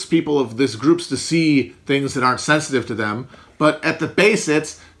hurts people of these groups to see things that aren't sensitive to them. But at the base,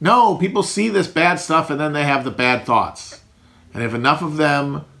 it's, no, people see this bad stuff and then they have the bad thoughts. And if enough of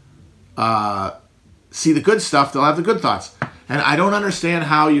them see the good stuff, they'll have the good thoughts. And I don't understand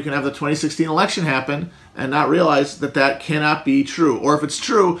how you can have the 2016 election happen and not realize that that cannot be true. Or if it's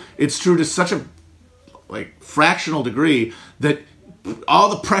true to such a fractional degree that all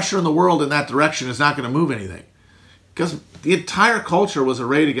the pressure in the world in that direction is not going to move anything. Because the entire culture was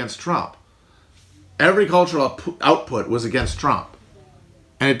arrayed against Trump. Every cultural output was against Trump.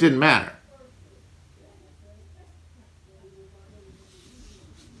 And it didn't matter.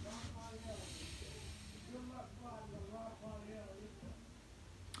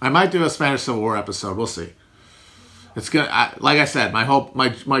 I might do a Spanish Civil War episode. We'll see. It's gonna, like I said,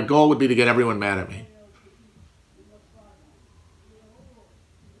 my goal would be to get everyone mad at me.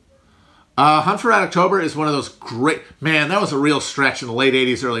 Hunt for Red October is one of those great... Man, that was a real stretch in the late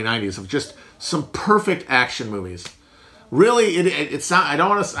 80s, early 90s of just some perfect action movies. Really, I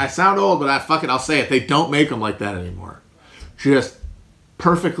sound old, but I'll say it. They don't make them like that anymore. Just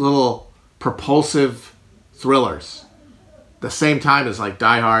perfect little propulsive thrillers. The same time as like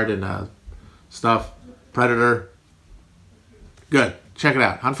Die Hard and stuff. Predator. Good. Check it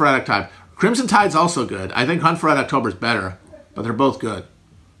out. Hunt for Red October. Crimson Tide's also good. I think Hunt for Red October is better, but they're both good.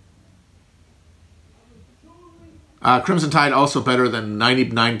 Crimson Tide also better than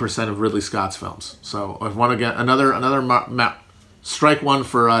 99% of Ridley Scott's films. So I've won again. Another strike one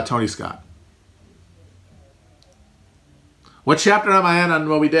for Tony Scott. What chapter am I on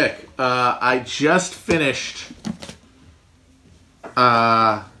Moby Dick? I just finished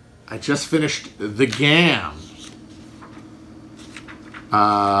The Gam,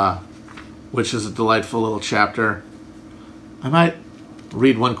 which is a delightful little chapter. I might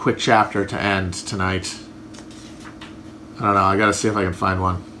read one quick chapter to end tonight. I don't know. I gotta see if I can find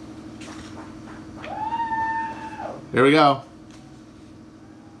one. Here we go.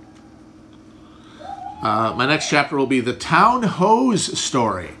 My next chapter will be the Town Ho's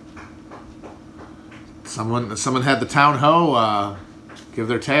story. Someone had the Town Ho give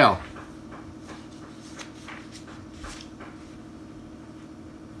their tale.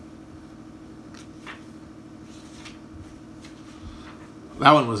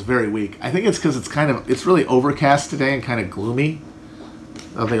 That one was very weak. I think it's because it's really overcast today and kind of gloomy.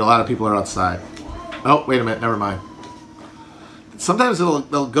 I don't think a lot of people are outside. Oh, wait a minute. Never mind. Sometimes they'll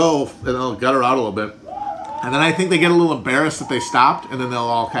go and they'll gutter out a little bit. And then I think they get a little embarrassed that they stopped, and then they'll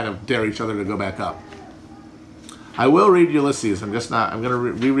all kind of dare each other to go back up. I will read Ulysses. I'm just not. I'm going to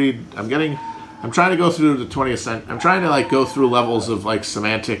reread. I'm trying to go through the 20th century. I'm trying to go through levels of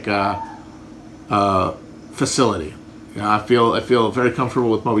semantic facility. I feel very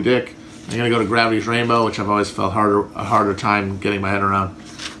comfortable with Moby Dick. I'm going to go to Gravity's Rainbow, which I've always felt a harder time getting my head around.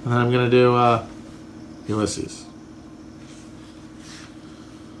 And then I'm going to do Ulysses.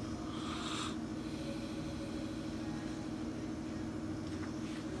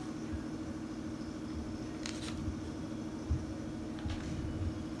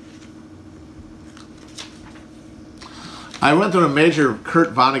 I went through a major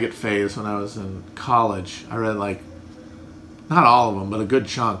Kurt Vonnegut phase when I was in college. I read not all of them, but a good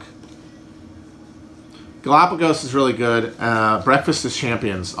chunk. Galapagos is really good. Breakfast of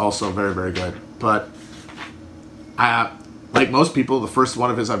Champions, also very, very good. But like most people, the first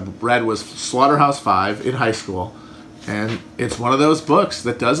one of his I read was Slaughterhouse-Five in high school. And it's one of those books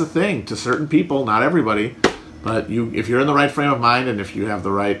that does a thing to certain people, not everybody. But if you're in the right frame of mind and if you have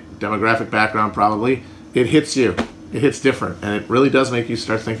the right demographic background, probably, it hits you. It hits different. And it really does make you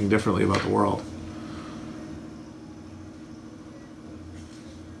start thinking differently about the world.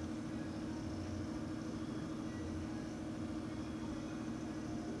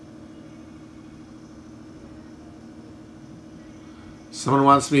 Someone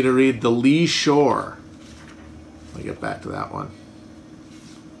wants me to read The Lee Shore. Let me get back to that one.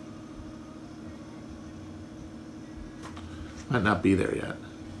 Might not be there yet.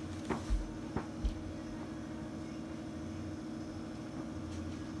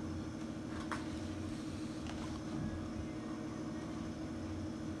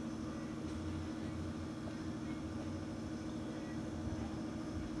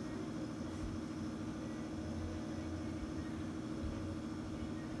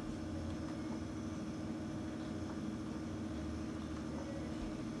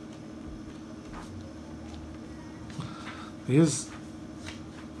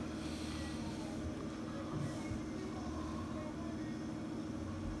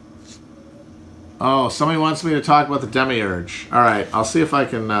 Oh, somebody wants me to talk about the Demiurge. All right, I'll see if I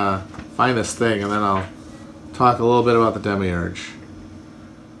can find this thing, and then talk a little bit about the demiurge.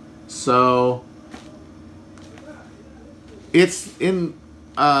 So, it's in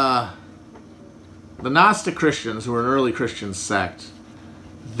the Gnostic Christians, who were an early Christian sect,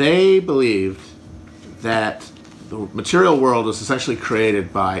 they believed that the material world was essentially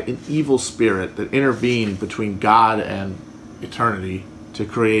created by an evil spirit that intervened between God and eternity to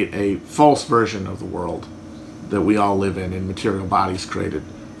create a false version of the world that we all live in material bodies created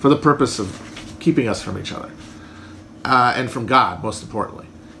for the purpose of keeping us from each other and from God, most importantly.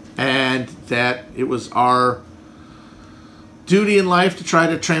 And that it was our duty in life to try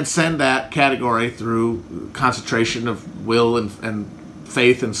to transcend that category through concentration of will and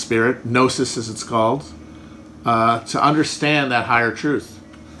faith and spirit, gnosis as it's called, to understand that higher truth.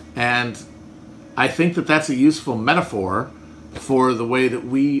 And I think that that's a useful metaphor for the way that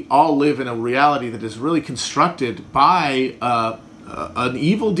we all live in a reality that is really constructed by an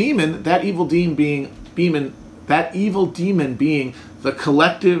evil demon. That evil demon being the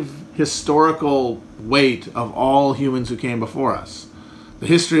collective historical weight of all humans who came before us, the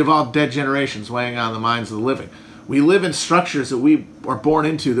history of all dead generations weighing on the minds of the living. We live in structures that we are born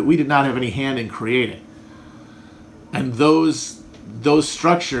into that we did not have any hand in creating, and those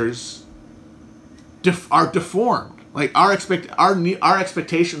structures are deformed. Like our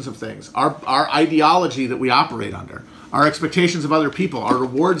expectations of things, our ideology that we operate under, our expectations of other people, our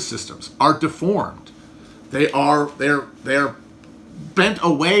reward systems are deformed. They're bent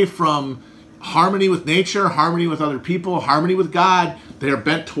away from harmony with nature, harmony with other people, harmony with God. They are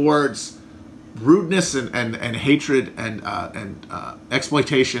bent towards rudeness and hatred and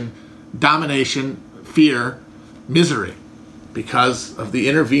exploitation, domination, fear, misery, because of the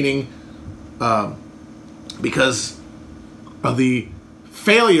intervening, because of the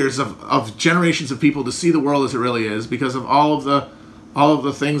failures of generations of people to see the world as it really is, because of all of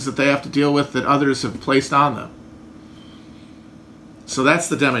the things that they have to deal with that others have placed on them. So that's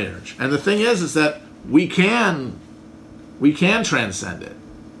the demiurge. And the thing is that we can transcend it.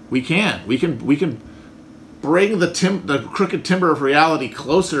 We can bring the crooked timber of reality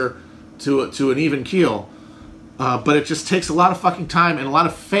closer to an even keel, but it just takes a lot of fucking time and a lot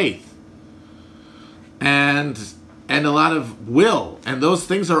of faith and a lot of will, and those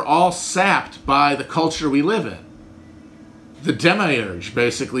things are all sapped by the culture we live in. The demiurge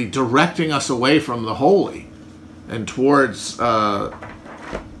basically directing us away from the holy and towards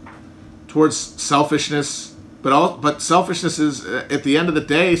selfishness, but selfishness is at the end of the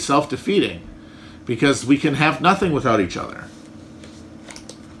day self-defeating, because we can have nothing without each other.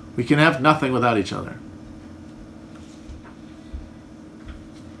 We can have nothing without each other.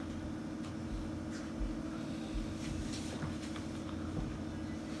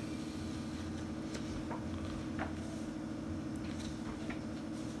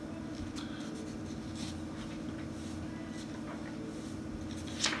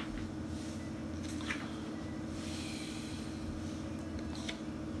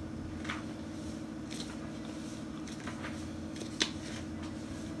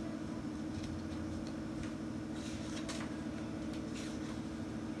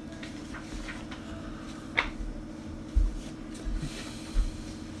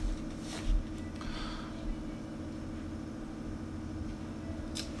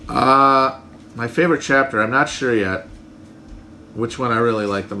 My favorite chapter, I'm not sure yet which one I really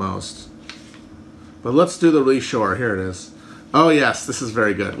like the most. But let's do the really short. Here it is. Oh yes, this is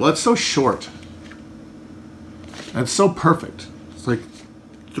very good. Well, it's so short. And it's so perfect. It's like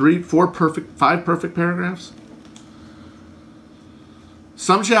 5 perfect paragraphs.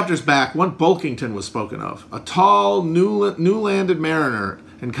 Some chapters back, one Bulkington was spoken of. A tall, new-landed mariner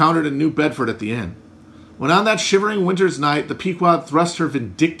encountered in New Bedford at the inn. When on that shivering winter's night the Pequod thrust her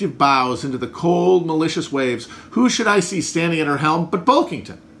vindictive bows into the cold, malicious waves, who should I see standing at her helm but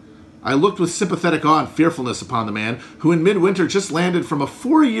Bulkington? I looked with sympathetic awe and fearfulness upon the man, who in midwinter just landed from a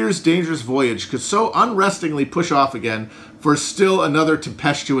 4 years' dangerous voyage, could so unrestingly push off again for still another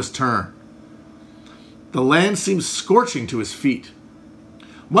tempestuous turn. The land seemed scorching to his feet.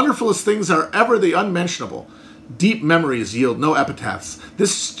 Wonderfulest things are ever the unmentionable. Deep memories yield no epitaphs.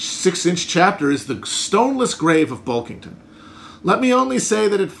 This 6-inch chapter is the stoneless grave of Bulkington. Let me only say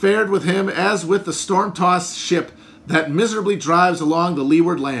that it fared with him as with the storm-tossed ship that miserably drives along the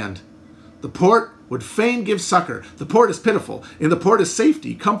leeward land. The port would fain give succor. The port is pitiful. In the port is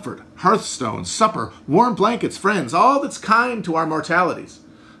safety, comfort, hearthstones, supper, warm blankets, friends, all that's kind to our mortalities.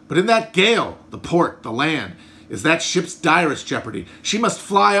 But in that gale, the port, the land, is that ship's direst jeopardy. She must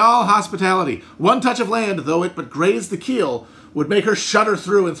fly all hospitality. One touch of land, though it but graze the keel, would make her shudder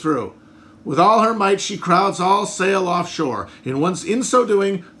through and through. With all her might, she crowds all sail offshore, and once in so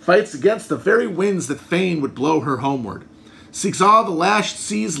doing, fights against the very winds that fain would blow her homeward. Seeks all the lashed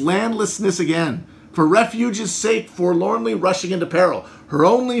sea's landlessness again, for refuge's sake forlornly rushing into peril, her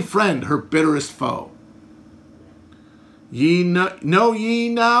only friend, her bitterest foe. Know ye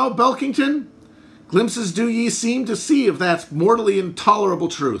now, Belkington? Glimpses do ye seem to see of that mortally intolerable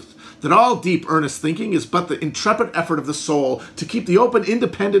truth, that all deep earnest thinking is but the intrepid effort of the soul to keep the open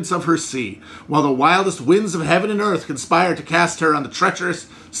independence of her sea, while the wildest winds of heaven and earth conspire to cast her on the treacherous,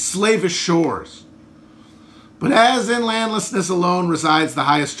 slavish shores. But as in landlessness alone resides the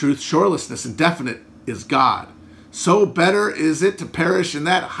highest truth, shorelessness indefinite is God. So better is it to perish in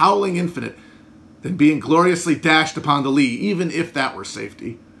that howling infinite than being gloriously dashed upon the lee, even if that were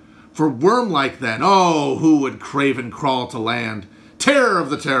safety. For worm-like then, oh, who would craven crawl to land? Terror of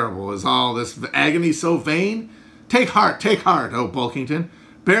the terrible, is all this agony so vain? Take heart, O Bulkington.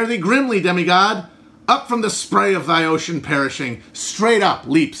 Bear thee grimly, demigod. Up from the spray of thy ocean perishing, straight up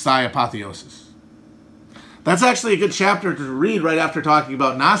leaps thy apotheosis. That's actually a good chapter to read right after talking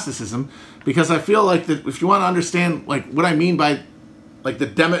about Gnosticism, because I feel like that if you want to understand like what I mean by like the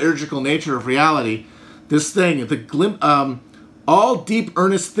demiurgical nature of reality, this thing, all deep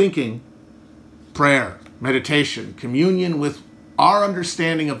earnest thinking, prayer, meditation, communion with our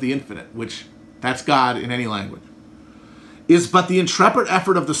understanding of the infinite, which that's God in any language, is but the intrepid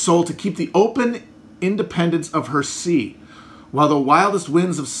effort of the soul to keep the open independence of her sea, while the wildest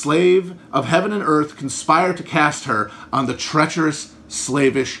winds of heaven and earth conspire to cast her on the treacherous,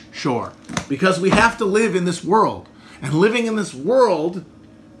 slavish shore. Because we have to live in this world, and living in this world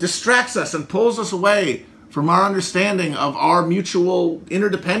distracts us and pulls us away from our understanding of our mutual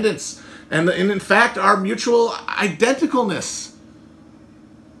interdependence and in fact our mutual identicalness.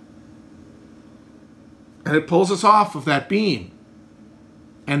 And it pulls us off of that being.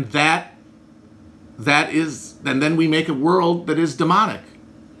 And then we make a world that is demonic.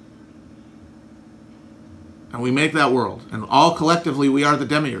 And we make that world. And all collectively we are the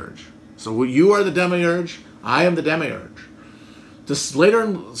demiurge. So you are the demiurge, I am the demiurge. To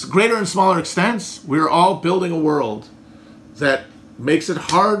greater and smaller extents, we're all building a world that makes it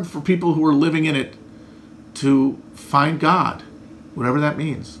hard for people who are living in it to find God, whatever that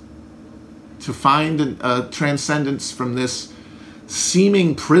means. To find a transcendence from this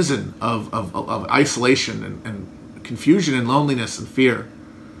seeming prison of isolation and confusion and loneliness and fear.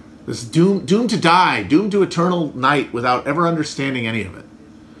 This doomed to die, doomed to eternal night without ever understanding any of it.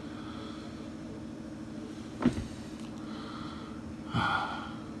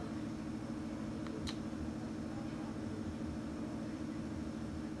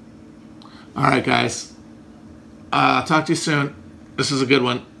 All right, guys. Talk to you soon. This is a good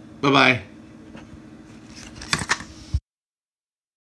one. Bye-bye.